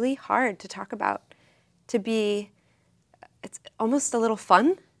that's really hard to talk about, it's almost a little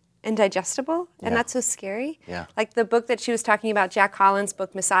fun and digestible, and that's so scary. Yeah. Like the book that she was talking about, Jack Collins'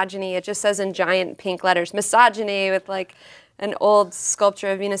 book, Misogyny, it just says in giant pink letters, misogyny, with like an old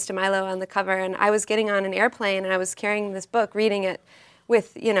sculpture of Venus de Milo on the cover. And I was getting on an airplane and I was carrying this book, reading it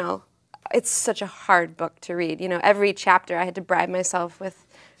with, it's such a hard book to read. Every chapter I had to bribe myself with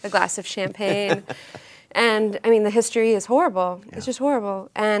a glass of champagne. And I mean, the history is horrible. Yeah. It's just horrible.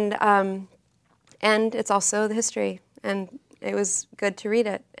 And it's also the history. And it was good to read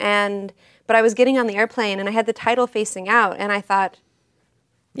it. But I was getting on the airplane and I had the title facing out and I thought,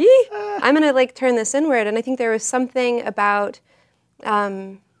 I'm going to turn this inward. And I think there was something about,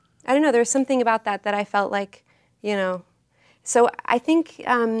 there was something about that I felt like, So I think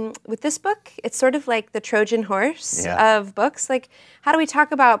with this book, it's sort of like the Trojan horse of books. Like, how do we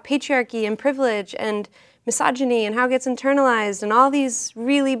talk about patriarchy and privilege and misogyny and how it gets internalized and all these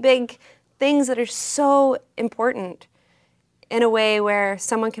really big things that are so important in a way where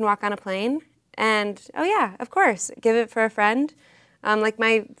someone can walk on a plane and, oh yeah, of course, give it for a friend. Like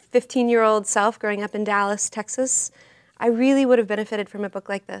my 15-year-old self growing up in Dallas, Texas, I really would have benefited from a book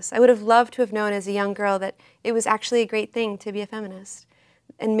like this. I would have loved to have known as a young girl that it was actually a great thing to be a feminist.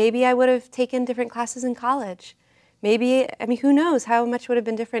 And maybe I would have taken different classes in college. Who knows how much would have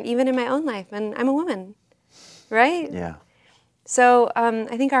been different even in my own life. And I'm a woman, right? Yeah. So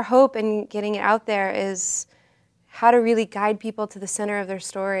I think our hope in getting it out there is how to really guide people to the center of their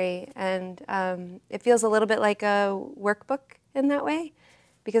story. And it feels a little bit like a workbook in that way,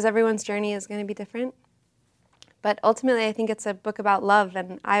 because everyone's journey is going to be different. But ultimately, I think it's a book about love,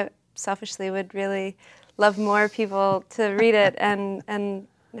 and I selfishly would really love more people to read it and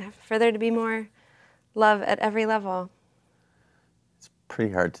for there to be more love at every level. It's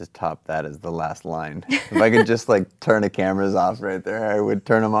pretty hard to top that as the last line. If I could just turn the cameras off right there, I would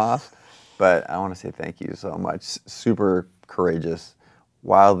turn them off. But I want to say thank you so much. Super courageous,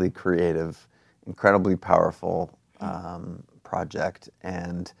 wildly creative, incredibly powerful. project.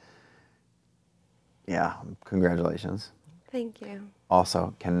 And yeah, congratulations. Thank you.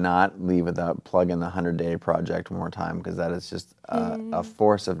 Also, cannot leave without plugging the 100-Day Project one more time, because that is just a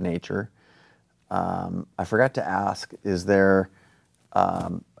force of nature. I forgot to ask, is there,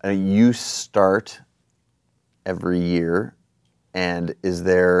 you start every year, and is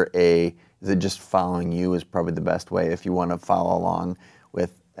it just following you is probably the best way if you want to follow along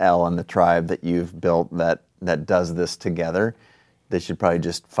with Elle and the tribe that you've built that does this together? They should probably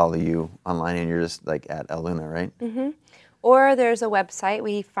just follow you online, and you're just like at Elle Luna, right? Mm-hmm. Or there's a website.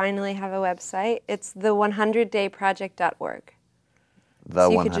 We finally have a website. It's the 100dayproject.org.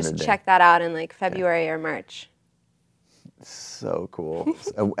 So you could just check that out in like February or March. So cool.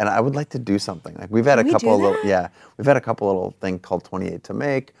 And I would like to do something. Like we've had a couple little thing called 28 to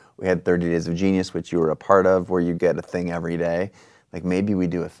Make. We had 30 Days of Genius, which you were a part of, where you get a thing every day. Like maybe we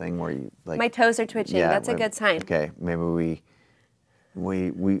do a thing where you like. My toes are twitching. Yeah, that's a good sign. Okay, maybe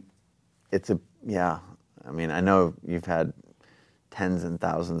I mean, I know you've had tens and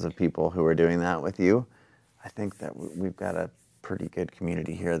thousands of people who are doing that with you. I think that we've got a pretty good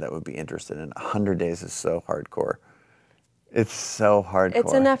community here that would be interested in 100 days is so hardcore. It's so hardcore.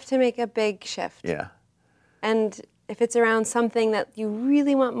 It's enough to make a big shift. Yeah. And if it's around something that you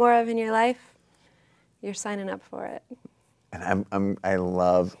really want more of in your life, you're signing up for it. And I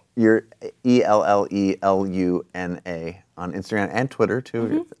love your ELLELUNA on Instagram and Twitter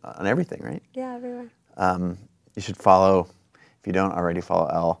too, on everything, right? Yeah, everywhere. You should follow, if you don't already follow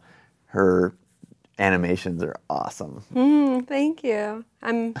Elle. Her animations are awesome. Thank you.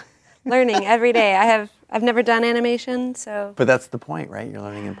 I'm learning every day. I've never done animation, so. But that's the point, right? You're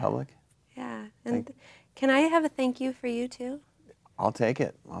learning in public. Yeah, and can I have a thank you for you too? I'll take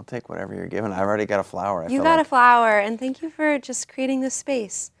it. I'll take whatever you're given. I've already got a flower. You got a flower, and thank you for just creating this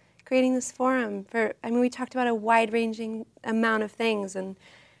space, creating this forum. We talked about a wide-ranging amount of things, and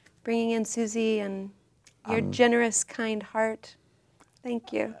bringing in Susie and your generous, kind heart.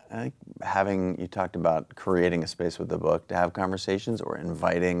 Thank you. I think you talked about creating a space with the book to have conversations, or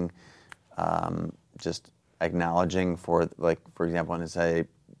inviting, just acknowledging for example,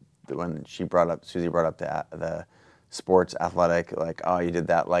 when Susie brought up the sports athletic, like, oh, you did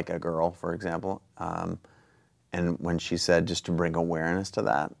that like a girl, for example. And when she said just to bring awareness to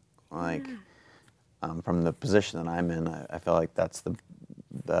that, like, from the position that I'm in, I feel like that's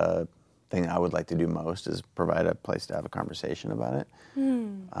the thing I would like to do most, is provide a place to have a conversation about it.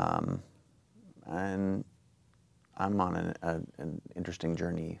 And I'm on an interesting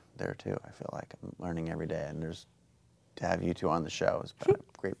journey there too. I feel like I'm learning every day, and to have you two on the show has been a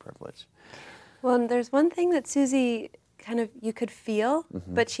great privilege. Well, and there's one thing that Susie you could feel,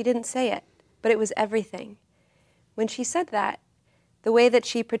 but she didn't say it, but it was everything. When she said that, the way that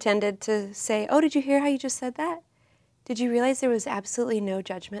she pretended to say, oh, did you hear how you just said that? Did you realize there was absolutely no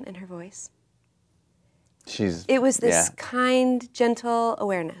judgment in her voice? It was this kind, gentle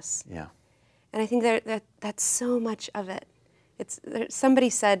awareness. Yeah. And I think that's so much of it. Somebody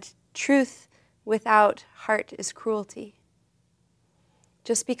said, truth without heart is cruelty.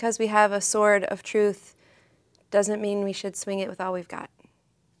 Just because we have a sword of truth doesn't mean we should swing it with all we've got,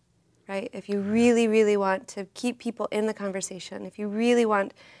 right? If you really, really want to keep people in the conversation, if you really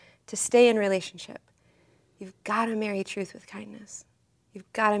want to stay in relationship, you've got to marry truth with kindness.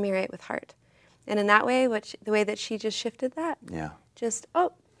 You've got to marry it with heart. And in that way, the way that she just shifted that,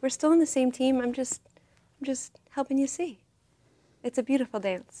 we're still on the same team. I'm just helping you see. It's a beautiful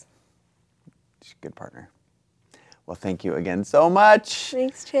dance. She's a good partner. Well, thank you again so much.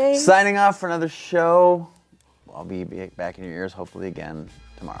 Thanks, Chase. Signing off for another show. I'll be back in your ears hopefully again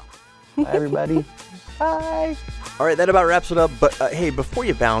tomorrow. Bye, everybody. Bye. All right, that about wraps it up. But hey, before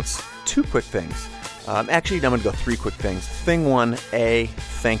you bounce, 2 quick things. Actually, I'm going to go 3 quick things. Thing 1,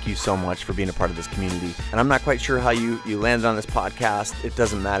 thank you so much for being a part of this community. And I'm not quite sure how you landed on this podcast. It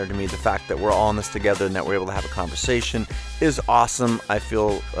doesn't matter to me. The fact that we're all in this together and that we're able to have a conversation is awesome. I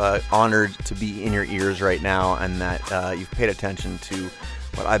feel honored to be in your ears right now, and that you've paid attention to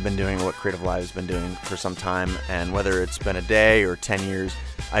what I've been doing and what CreativeLive has been doing for some time. And whether it's been a day or 10 years,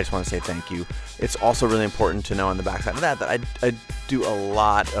 I just want to say thank you. It's also really important to know on the backside of that I do a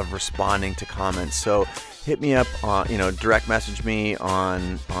lot of responding to comments. So hit me up on, direct message me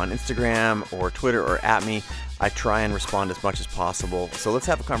on Instagram or Twitter or at me. I try and respond as much as possible. So let's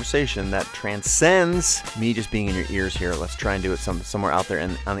have a conversation that transcends me just being in your ears here. Let's try and do it somewhere out there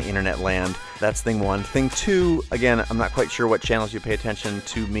on the internet land. That's thing one. Thing two, again, I'm not quite sure what channels you pay attention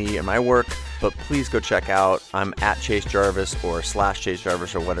to me and my work, but please go check out. I'm at Chase Jarvis or /Chase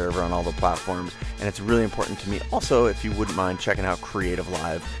Jarvis or whatever on all the platforms. And it's really important to me also, if you wouldn't mind checking out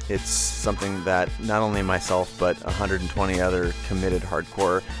CreativeLive. It's something that not only myself, but 120 other committed,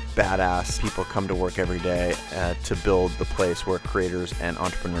 hardcore, badass people come to work every day to build the place where creators and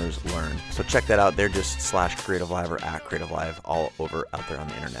entrepreneurs learn. So check that out. They're just /CreativeLive or at CreativeLive all over out there on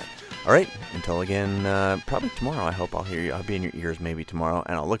the internet. All right, until again, probably tomorrow. I hope I'll hear you. I'll be in your ears maybe tomorrow,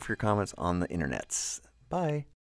 and I'll look for your comments on the internets. Bye.